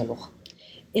marcas de lujo?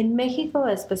 En México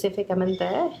específicamente,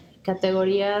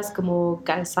 categorías como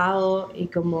calzado y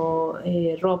como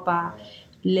ropa,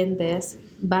 lentes,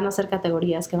 van a ser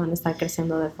categorías que van a estar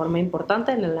creciendo de forma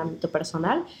importante en el ámbito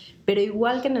personal, pero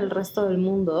igual que en el resto del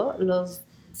mundo, los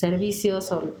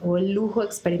servicios o el lujo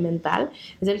experimental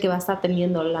es el que va a estar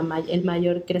teniendo el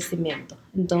mayor crecimiento.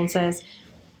 Entonces,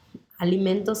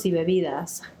 alimentos y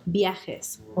bebidas,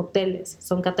 viajes, hoteles,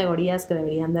 son categorías que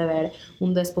deberían de ver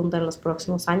un despunte en los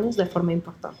próximos años de forma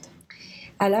importante.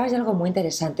 Hablabas de algo muy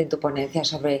interesante en tu ponencia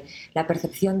sobre la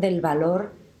percepción del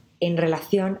valor en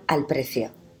relación al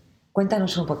precio.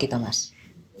 Cuéntanos un poquito más.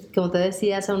 Como te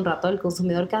decía hace un rato, el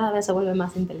consumidor cada vez se vuelve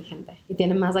más inteligente y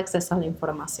tiene más acceso a la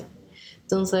información.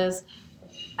 Entonces,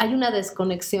 hay una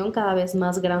desconexión cada vez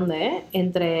más grande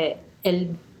entre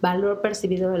el valor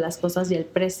percibido de las cosas y el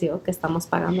precio que estamos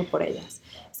pagando por ellas.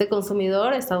 Este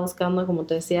consumidor está buscando, como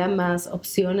te decía, más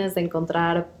opciones de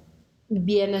encontrar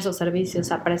bienes o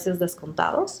servicios a precios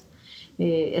descontados.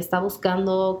 Está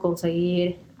buscando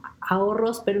conseguir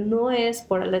ahorros, pero no es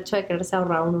por el hecho de quererse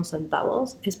ahorrar unos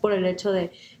centavos, es por el hecho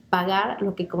de pagar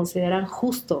lo que consideran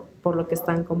justo por lo que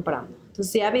están comprando.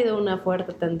 Entonces, sí ha habido una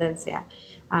fuerte tendencia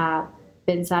a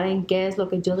pensar en qué es lo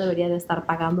que yo debería de estar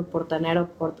pagando por tener o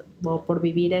por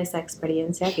vivir esa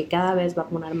experiencia, que cada vez va a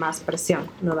poner más presión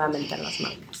nuevamente en las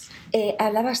marcas.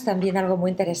 Hablabas también algo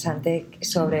muy interesante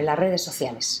sobre las redes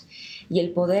sociales y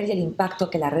el poder y el impacto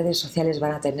que las redes sociales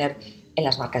van a tener en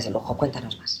las marcas de lujo.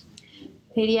 Cuéntanos más.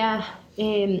 Diría,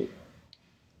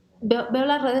 veo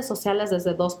las redes sociales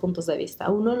desde dos puntos de vista.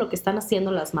 Uno, lo que están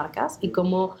haciendo las marcas y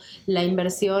cómo la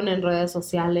inversión en redes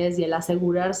sociales y el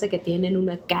asegurarse que tienen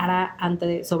una cara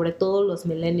ante, sobre todo los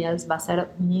millennials, va a ser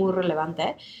muy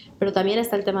relevante. Pero también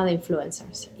está el tema de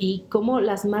influencers y cómo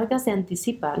las marcas se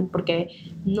anticipan, porque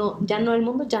el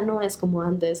mundo ya no es como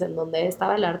antes, en donde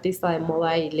estaba el artista de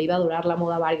moda y le iba a durar la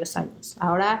moda varios años.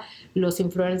 Ahora los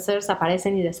influencers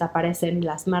aparecen y desaparecen y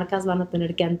las marcas van a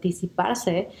tener que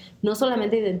anticiparse, no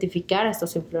solamente identificar a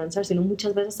estos influencers, sino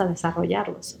muchas veces a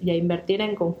desarrollarlos y a invertir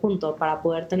en conjunto para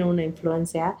poder tener una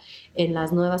influencia en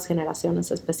las nuevas generaciones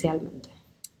especialmente.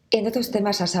 En otros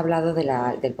temas has hablado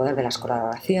del poder de las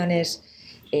colaboraciones,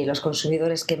 los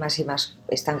consumidores que más y más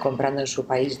están comprando en su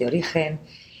país de origen,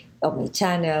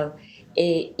 omnichannel,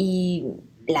 y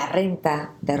la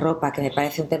renta de ropa, que me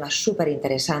parece un tema súper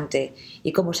interesante,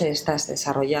 y cómo se está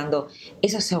desarrollando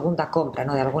esa segunda compra,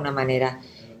 ¿no? De alguna manera,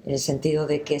 en el sentido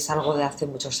de que es algo de hace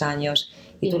muchos años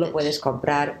y tú lo puedes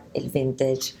comprar, el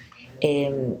vintage,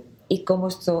 y cómo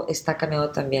esto está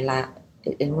cambiando también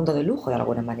el mundo del lujo de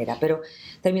alguna manera. Pero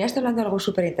terminaste hablando de algo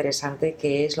súper interesante,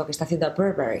 que es lo que está haciendo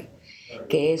Burberry,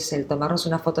 que es el tomarnos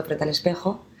una foto frente al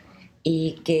espejo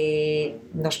y que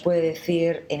nos puede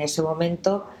decir en ese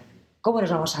momento cómo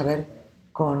nos vamos a ver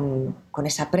con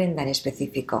esa prenda en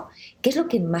específico. ¿Qué es lo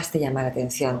que más te llama la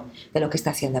atención de lo que está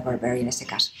haciendo Burberry en este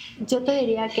caso? Yo te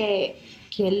diría que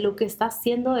que lo que está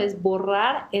haciendo es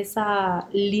borrar esa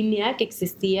línea que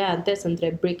existía antes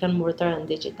entre brick and mortar y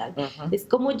digital. Es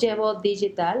cómo llevo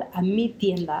digital a mi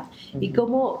tienda y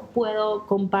cómo puedo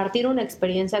compartir una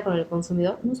experiencia con el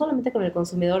consumidor, no solamente con el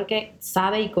consumidor que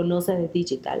sabe y conoce de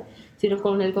digital, sino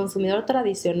con el consumidor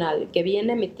tradicional que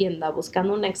viene a mi tienda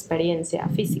buscando una experiencia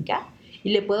física y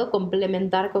le puedo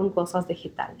complementar con cosas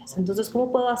digitales. Entonces,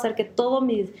 ¿cómo puedo hacer que toda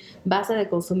mi base de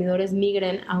consumidores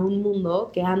migren a un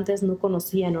mundo que antes no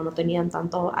conocían o no tenían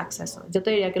tanto acceso? Yo te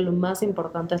diría que lo más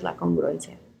importante es la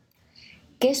congruencia.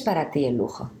 ¿Qué es para ti el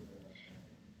lujo?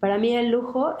 Para mí el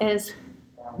lujo es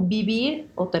vivir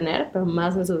o tener, pero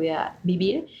más en su vida,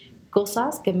 vivir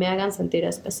cosas que me hagan sentir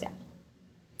especial.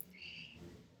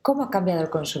 ¿Cómo ha cambiado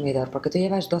el consumidor? Porque tú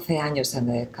llevas 12 años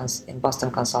en Boston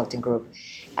Consulting Group.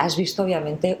 Has visto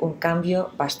obviamente un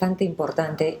cambio bastante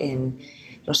importante en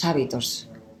los hábitos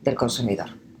del consumidor.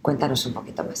 Cuéntanos un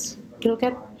poquito más. Creo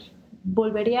que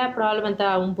volvería probablemente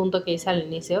a un punto que hice al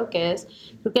inicio, que es,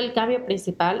 creo que el cambio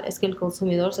principal es que el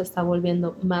consumidor se está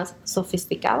volviendo más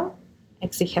sofisticado,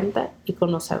 exigente y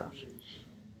conocedor.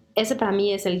 Ese para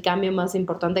mí es el cambio más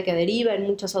importante que deriva en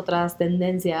muchas otras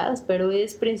tendencias, pero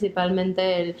es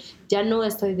principalmente el ya no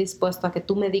estoy dispuesto a que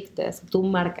tú me dictes, tu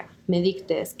marca, me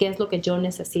dictes qué es lo que yo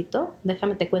necesito,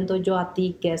 déjame te cuento yo a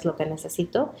ti qué es lo que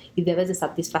necesito y debes de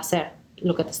satisfacer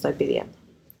lo que te estoy pidiendo.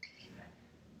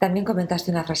 También comentaste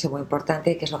una frase muy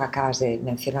importante que es lo que acabas de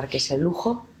mencionar, que es el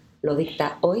lujo lo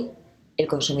dicta hoy el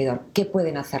consumidor. ¿Qué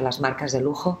pueden hacer las marcas de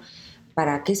lujo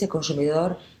para que ese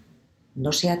consumidor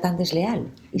no sea tan desleal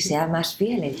y sea más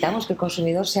fiel? Necesitamos que el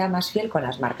consumidor sea más fiel con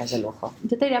las marcas de lujo.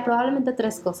 Yo te diría probablemente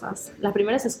 3 cosas. La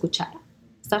primera es escuchar.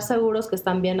 Estar seguros que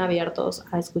están bien abiertos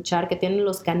a escuchar, que tienen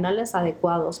los canales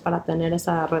adecuados para tener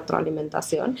esa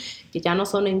retroalimentación, que ya no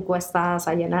son encuestas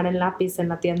a llenar el lápiz en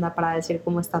la tienda para decir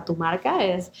cómo está tu marca,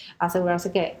 es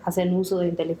asegurarse que hacen uso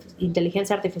de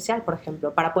inteligencia artificial, por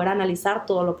ejemplo, para poder analizar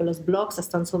todo lo que los blogs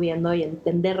están subiendo y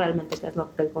entender realmente qué es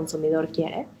lo que el consumidor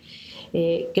quiere.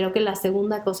 Creo que la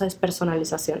segunda cosa es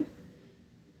personalización.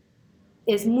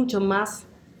 Es mucho más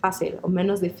fácil o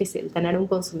menos difícil tener un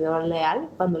consumidor leal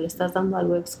cuando le estás dando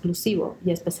algo exclusivo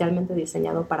y especialmente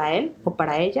diseñado para él o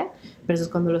para ella versus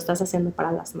cuando lo estás haciendo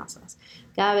para las masas.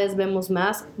 Cada vez vemos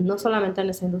más, no solamente en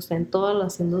esa industria, en todas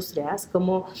las industrias,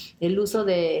 como el uso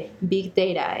de Big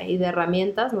Data y de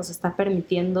herramientas nos está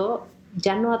permitiendo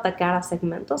ya no atacar a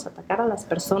segmentos, atacar a las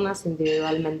personas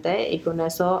individualmente y con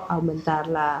eso aumentar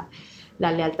la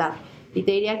lealtad. Y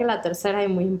te diría que la tercera y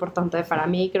muy importante para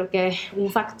mí, creo que un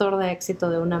factor de éxito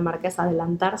de una marca es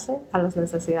adelantarse a las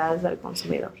necesidades del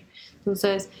consumidor.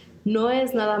 Entonces, no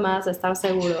es nada más estar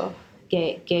seguro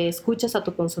que escuchas a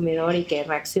tu consumidor y que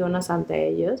reaccionas ante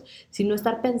ellos, sino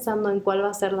estar pensando en cuál va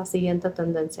a ser la siguiente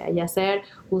tendencia y hacer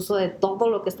uso de todo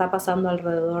lo que está pasando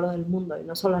alrededor del mundo y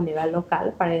no solo a nivel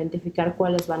local para identificar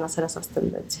cuáles van a ser esas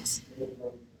tendencias.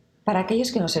 Para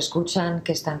aquellos que nos escuchan,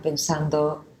 que están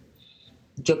pensando,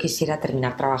 yo quisiera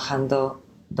terminar trabajando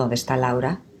donde está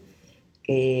Laura,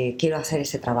 que quiero hacer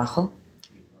ese trabajo,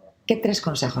 ¿qué 3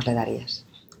 consejos le darías?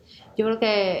 Yo creo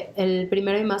que el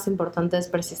primero y más importante es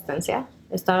persistencia.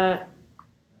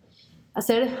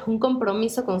 Hacer un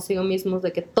compromiso consigo mismos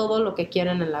de que todo lo que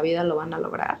quieren en la vida lo van a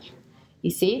lograr.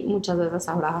 Y sí, muchas veces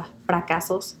habrá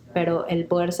fracasos, pero el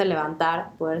poderse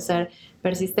levantar, poder ser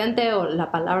persistente o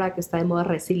la palabra que está de moda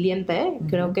resiliente,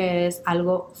 creo que es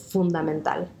algo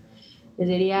fundamental. Les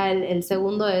diría, el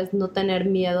segundo es no tener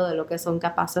miedo de lo que son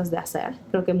capaces de hacer.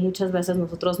 Creo que muchas veces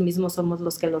nosotros mismos somos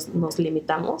los que nos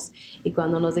limitamos y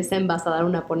cuando nos dicen vas a dar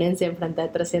una ponencia en frente de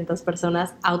 300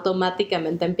 personas,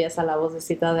 automáticamente empieza la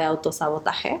vocecita de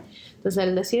autosabotaje. Entonces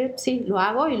el decir, sí, lo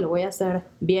hago y lo voy a hacer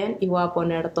bien y voy a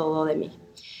poner todo de mí.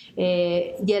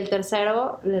 Y el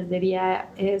tercero, les diría,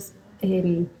 es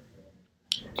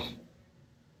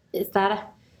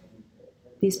estar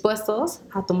dispuestos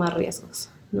a tomar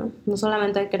riesgos. No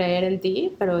solamente creer en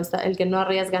ti, pero el que no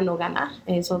arriesga no gana.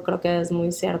 Eso creo que es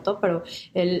muy cierto, pero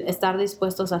el estar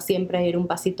dispuestos a siempre ir un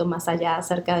pasito más allá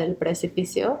cerca del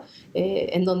precipicio,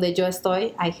 en donde yo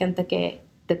estoy, hay gente que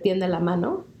te tiende la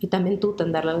mano y también tú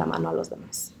tenderle la mano a los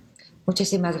demás.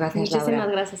 Muchísimas gracias, Laura.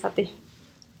 Muchísimas gracias a ti.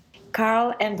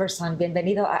 Carl Emberson,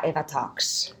 bienvenido a Eva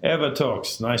Talks. Eva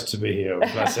Talks, nice to be here, un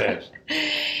placer.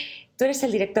 Tú eres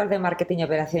el director de Marketing y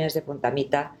Operaciones de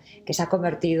Puntamita, que se ha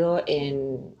convertido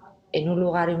en un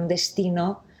lugar, en un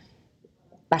destino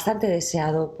bastante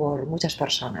deseado por muchas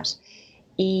personas.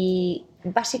 Y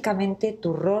básicamente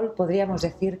tu rol, podríamos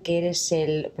decir que eres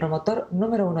el promotor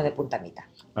número 1 de Puntamita.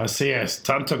 Así es,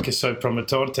 tanto que soy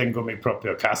promotor, tengo mi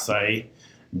propia casa ahí,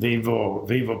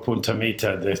 vivo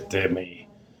Puntamita desde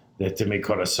mi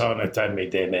corazón, está en mi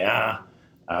DNA.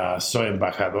 soy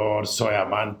embajador, soy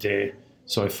amante,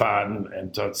 soy fan.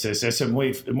 Entonces es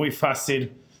muy, muy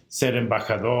fácil ser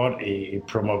embajador y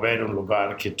promover un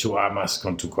lugar que tú amas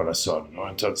con tu corazón, ¿no?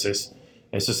 Entonces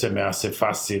eso se me hace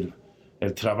fácil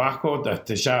el trabajo.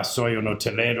 Desde ya soy un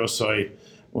hotelero, soy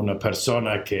una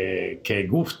persona que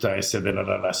gusta ese de las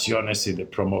relaciones y de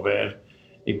promover,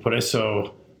 y por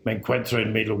eso me encuentro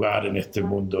en mi lugar en este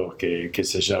mundo que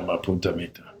se llama Punta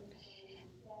Mita.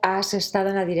 Has estado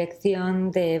en la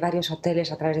dirección de varios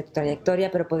hoteles a través de tu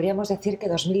trayectoria, pero podríamos decir que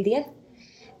 2010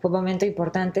 fue un momento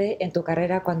importante en tu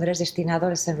carrera cuando eres destinado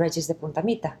al St. Regis de Punta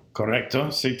Mita.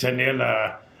 Correcto, sí,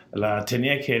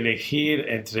 tenía que elegir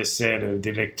entre ser el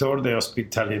director de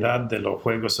hospitalidad de los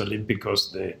Juegos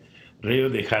Olímpicos de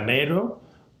Río de Janeiro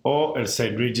o el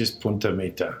St. Regis Punta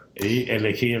Mita, y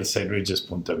elegí el St. Regis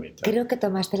Punta Mita. Creo que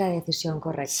tomaste la decisión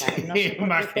correcta. Sí, no sé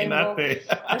imagínate.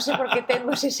 No sé por qué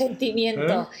tengo ese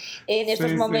sentimiento en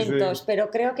estos momentos, pero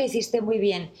creo que hiciste muy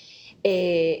bien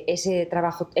ese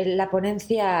trabajo. La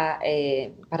ponencia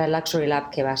para el Luxury Lab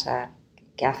que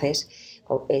haces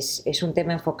es un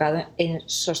tema enfocado en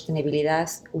sostenibilidad,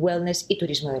 wellness y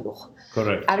turismo de lujo.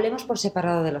 Correcto. Hablemos por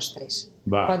separado de los tres.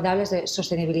 Va. Cuando hables de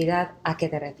sostenibilidad, ¿a qué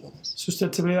te refieres?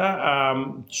 Sustentabilidad,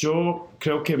 yo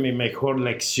creo que mi mejor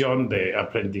lección de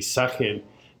aprendizaje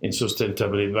en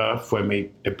sustentabilidad fue mi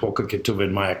época que tuve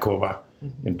en Mayakoba,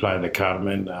 en Playa del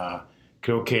Carmen.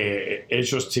 Creo que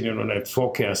ellos tienen un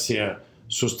enfoque hacia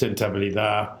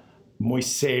sustentabilidad muy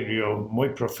serio, muy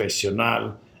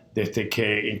profesional, desde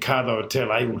que en cada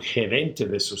hotel hay un gerente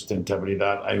de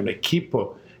sustentabilidad, hay un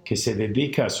equipo que se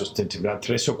dedica a sustentabilidad,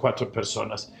 3 o 4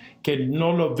 personas, que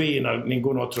no lo vi en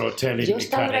ningún otro hotel en mi carrera. Yo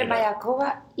estaba en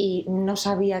Mayakoba y no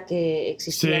sabía que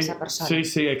existía esa persona.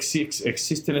 Sí,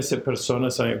 existen esas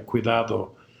personas, hay un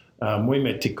cuidado muy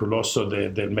meticuloso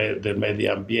del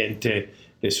medio ambiente,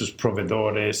 de sus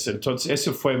proveedores. Entonces,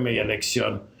 esa fue mi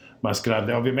elección más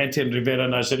grande. Obviamente en Riviera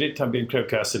Nayarit también creo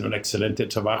que hacen un excelente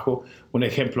trabajo. Un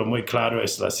ejemplo muy claro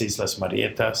es las Islas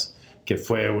Marietas, que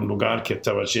fue un lugar que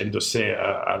estaba yéndose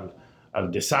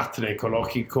al desastre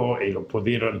ecológico, y lo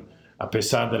pudieron, a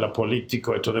pesar de la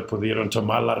política y todo, pudieron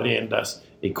tomar las riendas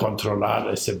y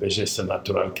controlar esa belleza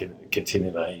natural que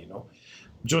tienen ahí, ¿no?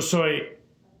 Yo soy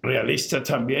realista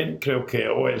también. Creo que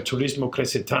hoy el turismo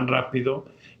crece tan rápido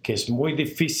que es muy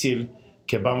difícil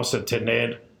que vamos a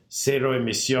tener cero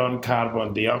emisión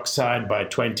carbon dioxide by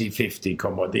 2050,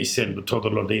 como dicen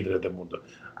todos los líderes del mundo.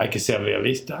 Hay que ser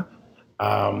realista.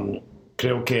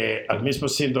 Creo que al mismo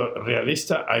siendo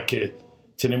realista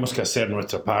tenemos que hacer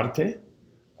nuestra parte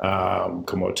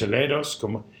como hoteleros.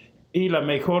 Y la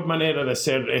mejor manera de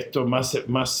hacer esto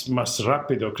más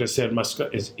rápido, crecer más,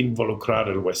 es involucrar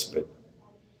al huésped.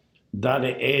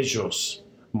 Darle ellos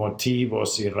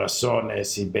motivos y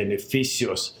razones y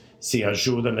beneficios si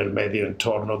ayudan el medio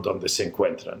entorno donde se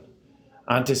encuentran.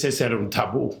 Antes ese era un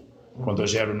tabú. Cuando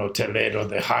yo era un hotelero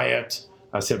de Hyatt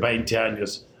hace 20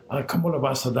 años, ¿cómo le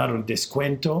vas a dar un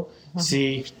descuento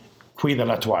si cuida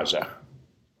la toalla?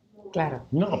 Claro.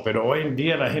 No, pero hoy en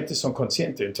día la gente son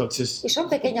conscientes, entonces... Y son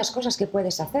pequeñas cosas que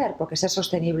puedes hacer, porque ser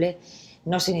sostenible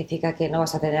no significa que no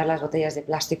vas a tener las botellas de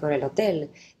plástico en el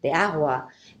hotel, de agua,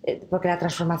 porque la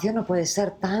transformación no puede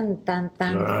ser tan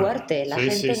fuerte. La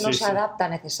gente no se adapta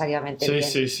necesariamente bien.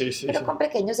 Pero con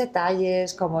pequeños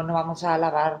detalles, como no vamos a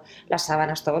lavar las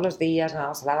sábanas todos los días, no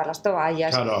vamos a lavar las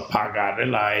toallas. Claro, apagar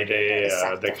el aire,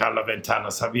 dejar las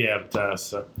ventanas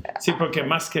abiertas. Sí, porque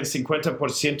más que el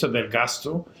 50% del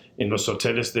gasto en los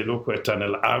hoteles de lujo está en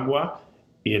el agua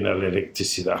y en la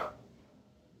electricidad.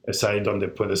 Es ahí donde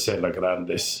puede ser las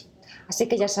grandes. Así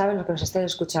que ya saben, los que nos estén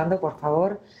escuchando, por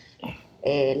favor,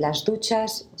 las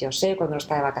duchas, yo sé, cuando uno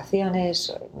está de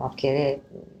vacaciones, no quiere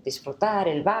disfrutar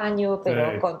el baño,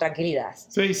 pero con tranquilidad.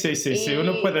 Sí,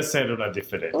 uno puede hacer una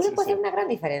diferencia. Uno puede hacer una gran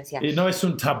diferencia. Y no es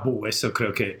un tabú, eso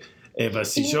creo que, Eva,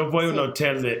 si yo voy a un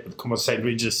hotel como St.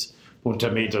 Regis Punta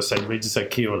Mita, St. Regis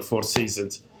aquí o el Four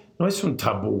Seasons, no es un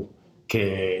tabú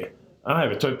que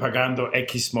estoy pagando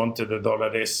X monte de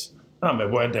dólares, me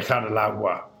voy a dejar el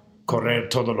agua correr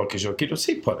todo lo que yo quiero.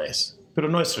 Sí puedes, pero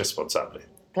no es responsable.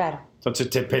 Claro. Entonces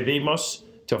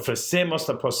te ofrecemos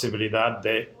la posibilidad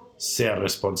de ser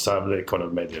responsable con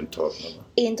el medio entorno, ¿no?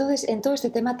 Y entonces, en todo este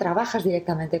tema, trabajas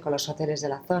directamente con los hoteles de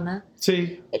la zona.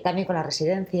 Sí. También con las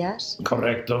residencias.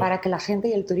 Correcto. Para que la gente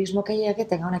y el turismo que llegue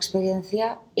tenga una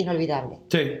experiencia inolvidable.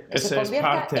 Sí, esa es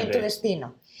parte en tu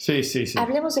destino. Sí.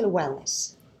 Hablemos del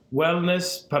wellness.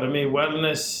 Wellness, para mí,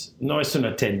 wellness no es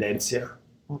una tendencia.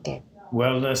 Okay.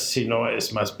 Wellness, sino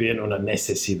es más bien una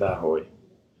necesidad hoy.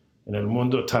 En el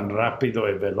mundo tan rápido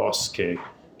y veloz que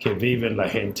vive la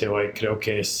gente hoy, creo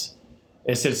que es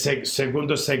Es el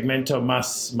segundo segmento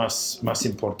más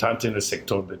importante en el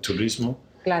sector del turismo.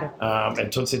 Claro.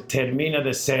 Entonces termina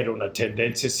de ser una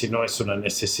tendencia, si no es una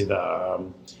necesidad.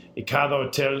 Y cada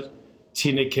hotel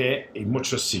tiene que, y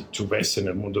muchos si tú ves en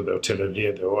el mundo de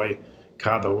hotelería de hoy,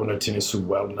 cada uno tiene su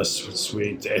wellness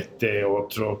suite,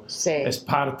 otro. Sí. Es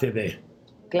parte de.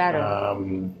 Claro.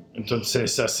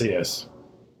 Entonces así es.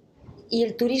 ¿Y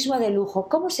el turismo de lujo?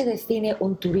 ¿Cómo se define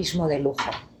un turismo de lujo?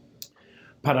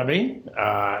 Para mí,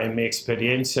 en mi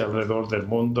experiencia alrededor del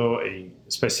mundo y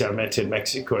especialmente en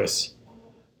México, es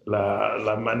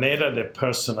la manera de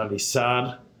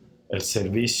personalizar el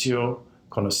servicio,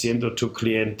 conociendo a tu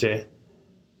cliente,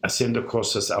 haciendo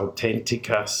cosas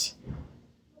auténticas.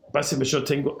 Básicamente yo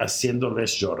tengo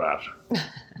haciéndoles llorar.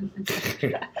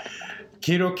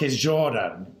 Quiero que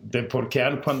lloran porque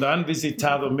cuando han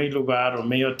visitado mi lugar o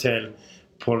mi hotel,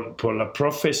 por el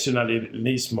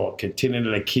profesionalismo que tiene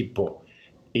el equipo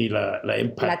y la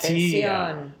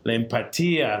empatía,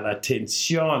 la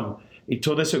atención y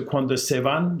todo eso, cuando se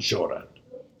van, lloran.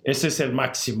 Ese es el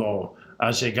máximo.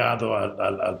 Ha llegado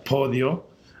al podio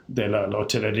de la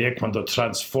hotelería cuando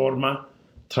transforman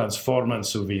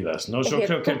sus vidas, ¿no? Yo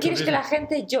creo que tú quieres que la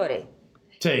gente llore,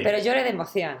 sí, pero llore de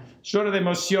emoción. Llore de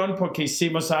emoción porque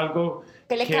hicimos algo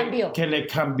que le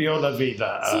cambió la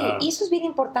vida. Sí, y eso es bien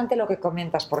importante lo que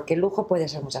comentas, porque el lujo puede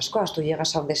ser muchas cosas. Tú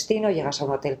llegas a un destino, llegas a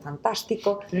un hotel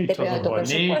fantástico, sí, depende de tu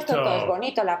presupuesto, todo es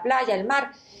bonito, la playa, el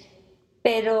mar,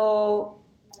 pero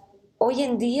hoy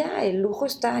en día el lujo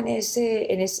está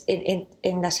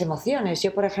en las emociones.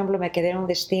 Yo, por ejemplo, me quedé en un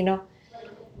destino,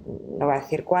 no voy a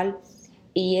decir cuál,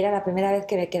 y era la primera vez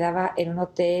que me quedaba en un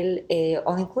hotel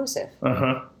all inclusive.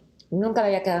 Nunca me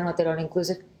había quedado en un hotel all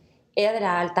inclusive. Era de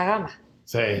la alta gama.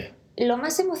 Sí. Lo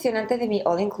más emocionante de mi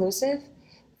all inclusive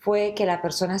fue que la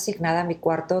persona asignada a mi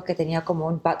cuarto, que tenía como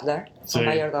un butler, sí, un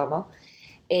mayordomo,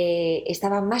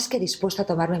 estaba más que dispuesto a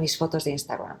tomarme mis fotos de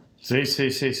Instagram. Sí. Y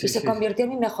se convirtió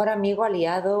en mi mejor amigo,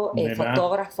 aliado,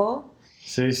 fotógrafo.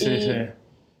 Sí.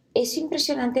 Es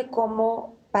impresionante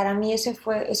cómo para mí esa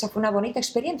fue una bonita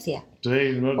experiencia.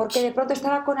 Sí, porque de pronto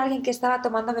estaba con alguien que estaba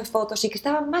tomándome fotos y que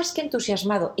estaba más que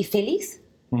entusiasmado y feliz.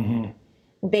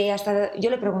 Yo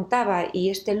le preguntaba, ¿y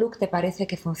este look te parece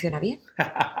que funciona bien?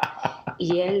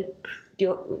 Y él,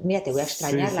 mira, te voy a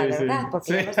extrañar, la verdad,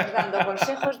 porque ya me estás dando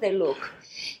consejos de look.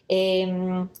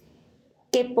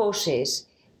 ¿Qué poses?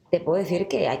 Te puedo decir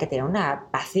que hay que tener una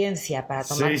paciencia para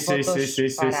tomar fotos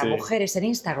para mujeres en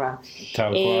Instagram.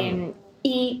 Tal cual.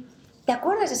 Y te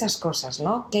acuerdas de esas cosas,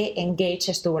 ¿no? Que engage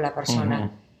estuvo la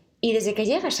persona. Y desde que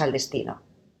llegas al destino,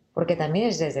 porque también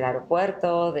es desde el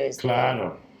aeropuerto, desde...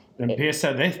 Claro.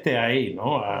 Empieza desde ahí,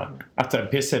 ¿no? Hasta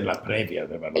empieza en la previa,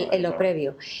 de verdad. En lo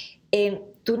previo.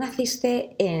 Tú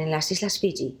naciste en las Islas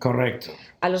Fiji. Correcto.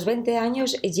 A los 20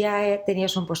 años ya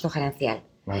tenías un puesto gerencial.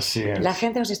 Así es. La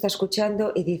gente nos está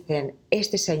escuchando y dicen,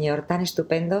 este señor tan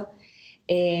estupendo,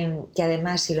 que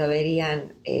además si lo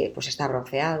verían, pues está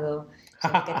bronceado,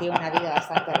 que tiene una vida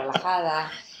bastante relajada,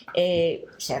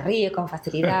 se ríe con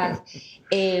facilidad.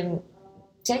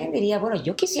 Si alguien diría, bueno,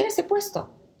 yo quisiera ese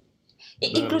puesto.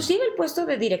 Inclusive el puesto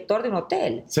de director de un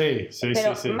hotel. Sí.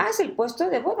 Pero más el puesto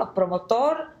de,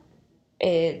 promotor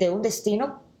de un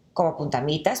destino como Punta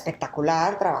Mita,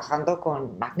 espectacular, trabajando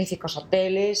con magníficos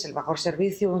hoteles, el mejor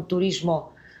servicio, un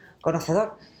turismo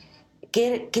conocedor.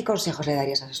 ¿Qué consejos le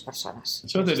darías a esas personas?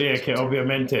 Yo diría que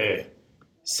obviamente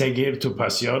seguir tu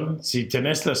pasión. Si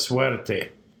tenés la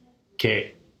suerte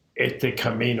que este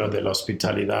camino de la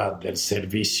hospitalidad, del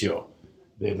servicio,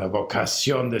 de la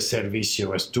vocación de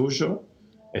servicio es tuyo,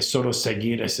 es solo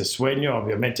seguir ese sueño,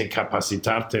 obviamente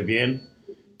capacitarte bien,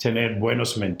 tener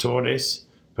buenos mentores,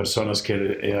 personas que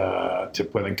te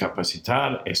pueden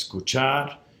capacitar,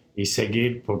 escuchar y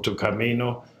seguir por tu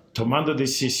camino, tomando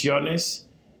decisiones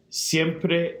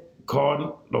siempre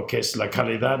con lo que es la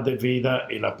calidad de vida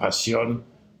y la pasión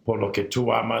por lo que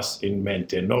tú amas en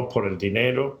mente, no por el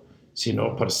dinero,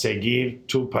 sino por seguir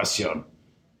tu pasión.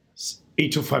 Y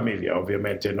tu familia,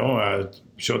 obviamente, ¿no?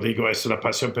 Yo digo, es una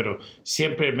pasión, pero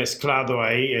siempre mezclado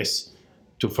ahí es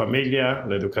tu familia,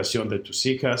 la educación de tus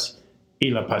hijas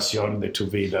y la pasión de tu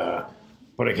vida.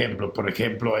 Por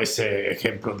ejemplo, ese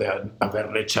ejemplo de haber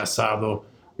rechazado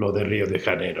lo de Río de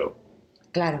Janeiro.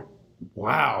 Claro.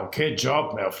 ¡Wow! ¡Qué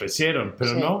job me ofrecieron!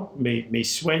 Pero no, mi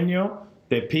sueño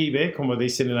de pibe, como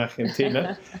dicen en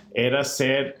Argentina, era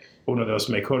ser uno de los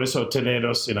mejores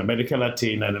hoteleros en América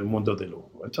Latina, en el mundo del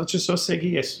lujo. Entonces yo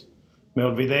seguí eso. Me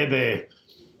olvidé de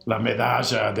la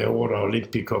medalla de oro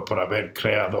olímpico por haber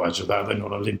ayudado en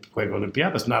un Juego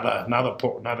Olimpiadas. Nada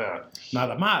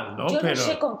mal, ¿no? Yo no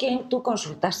sé con quién tú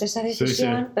consultaste esa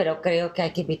decisión, pero creo que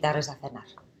hay que invitarles a cenar.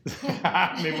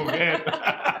 Mi mujer.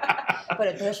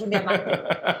 Pero entonces un diamante.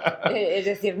 Es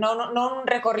decir, no un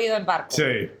recorrido en barco.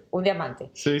 Sí. Un diamante.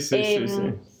 Sí.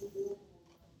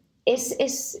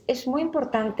 Es muy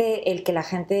importante el que la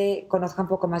gente conozca un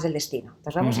poco más del destino.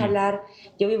 Entonces vamos a hablar,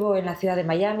 yo vivo en la ciudad de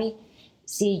Miami,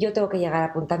 si yo tengo que llegar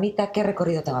a Punta Mita, ¿qué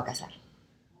recorrido tengo que hacer?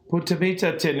 Punta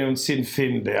Mita tiene un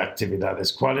sinfín de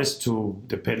actividades. ¿Cuál es tu...?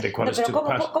 Depende cuál es tu...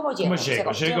 ¿Cómo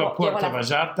llego? Llego a Puerto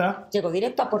Vallarta. Llego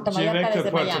directo a Puerto Vallarta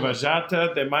desde Puerto Miami. Vallarta,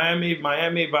 de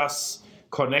Miami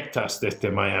conectas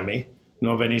desde Miami.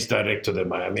 No venís directo de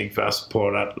Miami, vas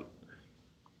por...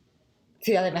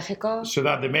 Ciudad de México.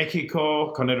 Ciudad de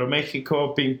México, con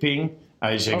Aeroméxico, ping,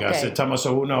 ahí llegas. Okay. Estamos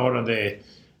a una hora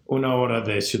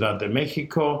de Ciudad de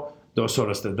México, 2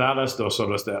 horas de Dallas, 2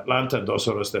 horas de Atlanta, 2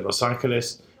 horas de Los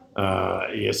Ángeles,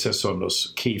 y esos son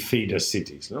los key feeder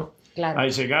cities, ¿no? Claro. Ahí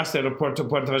llegaste al aeropuerto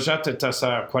Puerto Vallarta, estás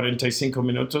a 45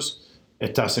 minutos,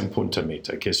 estás en Punta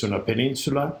Mita, que es una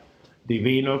península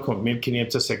divino con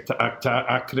 1.500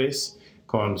 acres,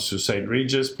 con su St.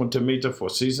 Regis, Punta Mita,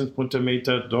 Four Seasons, Punta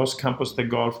Mita, 2 campos de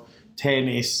golf,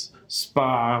 tenis,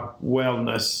 spa,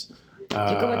 wellness,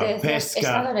 y como te decía, pesca. he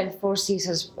estado en el Four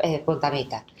Seasons Punta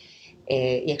Mita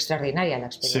y extraordinaria la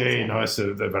experiencia. Sí, no, es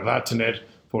de verdad tener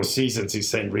Four Seasons y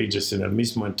St. Regis en el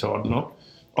mismo entorno.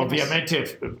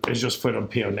 Obviamente ellos fueron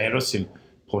pioneros en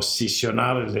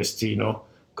posicionar el destino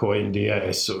que hoy en día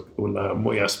es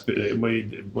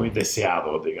muy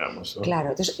deseado, digamos, ¿no? Claro,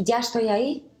 entonces ya estoy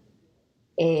ahí.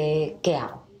 ¿Qué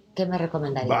hago? ¿Qué me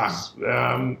recomendarías?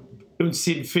 Un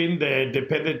sinfín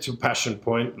depende de tu passion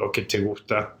point, lo que te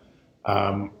gusta.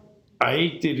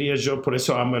 Ahí diría yo, por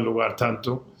eso amo el lugar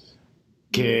tanto,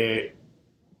 que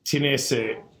tiene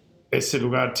ese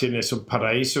lugar, tienes un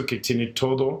paraíso que tiene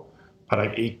todo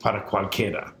para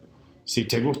cualquiera. Si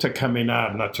te gusta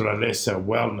caminar, naturaleza,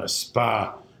 wellness,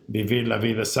 spa, vivir la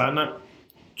vida sana,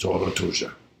 todo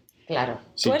tuyo. Claro.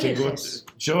 Si ¿Tú te eliges?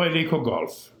 Yo elijo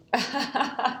golf.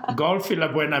 Golf y la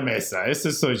buena mesa,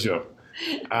 ese soy yo.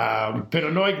 Pero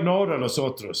no ignoro a los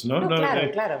otros, ¿no?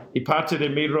 Claro. Y parte de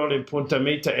mi rol en Punta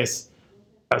Mita es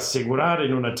asegurar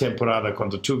en una temporada,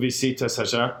 cuando tú visitas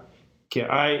allá, que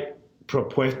hay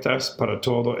propuestas para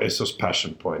todos esos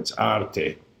passion points: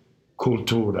 arte,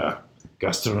 cultura,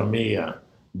 gastronomía,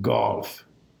 golf,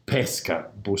 pesca,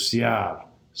 bucear,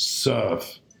 surf,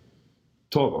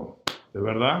 todo, ¿de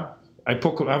verdad?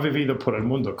 Ha vivido por el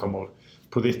mundo, como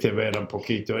pudiste ver un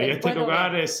poquito. Y este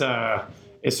lugar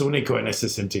es único en ese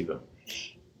sentido.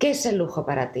 ¿Qué es el lujo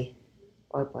para ti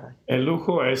hoy por hoy? El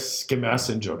lujo es que me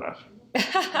hacen llorar.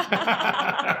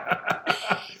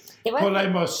 Por la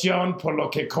emoción, por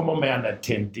cómo me han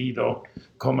atendido,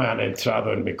 cómo han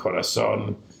entrado en mi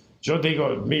corazón. Yo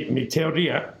digo, mi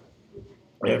teoría,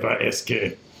 Eva, es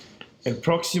que el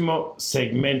próximo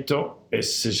segmento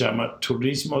se llama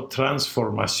turismo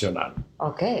transformacional.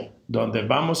 Ok. Donde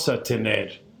vamos a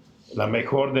tener la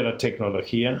mejor de la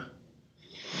tecnología,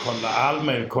 con la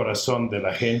alma y el corazón de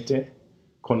la gente,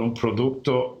 con un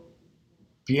producto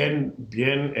bien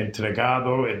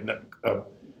entregado,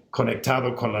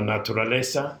 conectado con la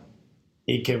naturaleza,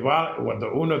 y que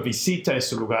cuando uno visita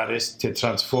esos lugares, te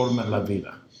transforma en la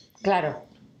vida. Claro.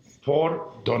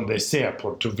 Por donde sea,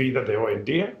 por tu vida de hoy en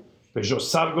día, pero yo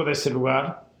salgo de ese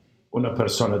lugar una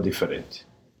persona diferente.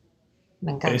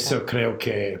 Me encanta. Eso creo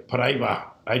que por ahí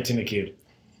va, ahí tiene que ir.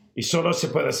 Y solo se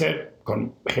puede hacer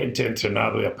con gente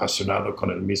entrenada y apasionada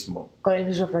con el mismo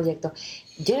proyecto.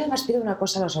 Yo además pido una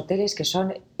cosa a los hoteles, que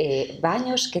son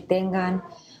baños que tengan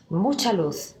mucha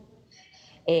luz.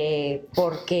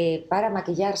 Porque para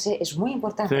maquillarse es muy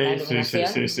importante la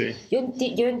iluminación. Sí.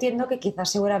 Yo entiendo que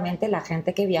quizás seguramente la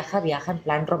gente que viaja en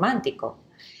plan romántico.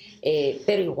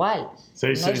 Pero igual, no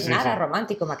es nada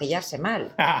romántico maquillarse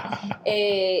mal.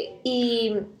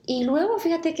 Y luego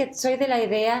fíjate que soy de la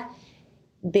idea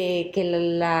de que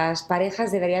las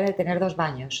parejas deberían de tener 2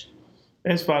 baños.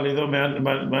 Es válido, me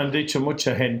han dicho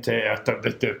mucha gente, hasta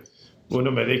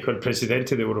uno me dijo, el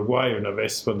presidente de Uruguay una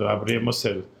vez cuando abrimos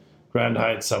el Grand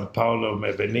Hyatt San Paulo,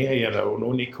 me venía y era un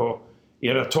único, y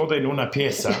era todo en una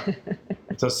pieza.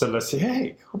 Entonces le decía,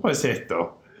 hey, ¿cómo es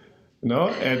esto? ¿No?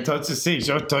 Entonces sí,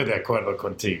 yo estoy de acuerdo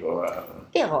contigo.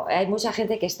 Diego, hay mucha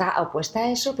gente que está opuesta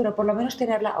a eso, pero por lo menos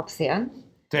tener la opción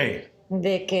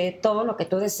de que todo lo que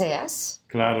tú deseas,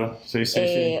 claro, sí.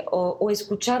 O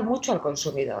escuchar mucho al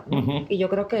consumidor, ¿no? Uh-huh. Y yo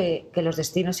creo que los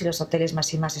destinos y los hoteles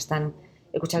más y más están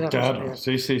escuchando al consumidor.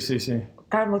 Sí.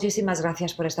 Carl, muchísimas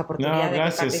gracias por esta oportunidad de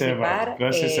participar. Eva,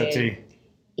 gracias a ti.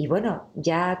 Y bueno,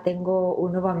 ya tengo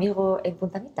un nuevo amigo en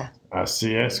Punta Mita.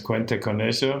 Así es, cuente con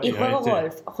ello. Y juego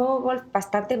golf. Juego golf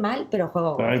bastante mal, pero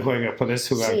juego golf. Ahí puedes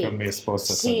jugar con mi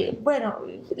esposa también. Sí, bueno,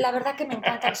 la verdad que me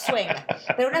encanta el swing.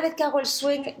 Pero una vez que hago el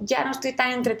swing ya no estoy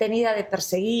tan entretenida de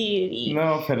perseguir. Y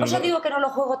por eso digo que no lo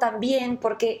juego tan bien,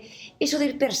 porque eso de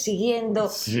ir persiguiendo.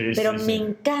 Pero me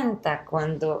encanta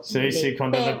cuando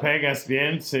cuando le pegas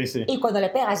bien, Y cuando le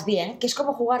pegas bien, que es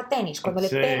como jugar tenis. Cuando le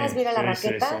pegas bien a la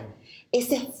raqueta,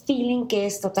 ese feeling que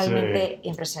es totalmente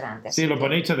impresionante. Sí, lo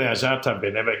bonito de allá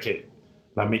también es que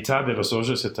la mitad de los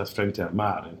hoyos está frente al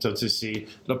mar. Entonces, si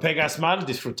lo pegas mal,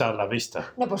 disfrutar la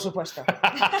vista. No, por supuesto.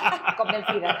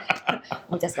 Convencida.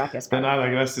 Muchas gracias. De nada,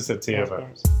 gracias a ti, Eva.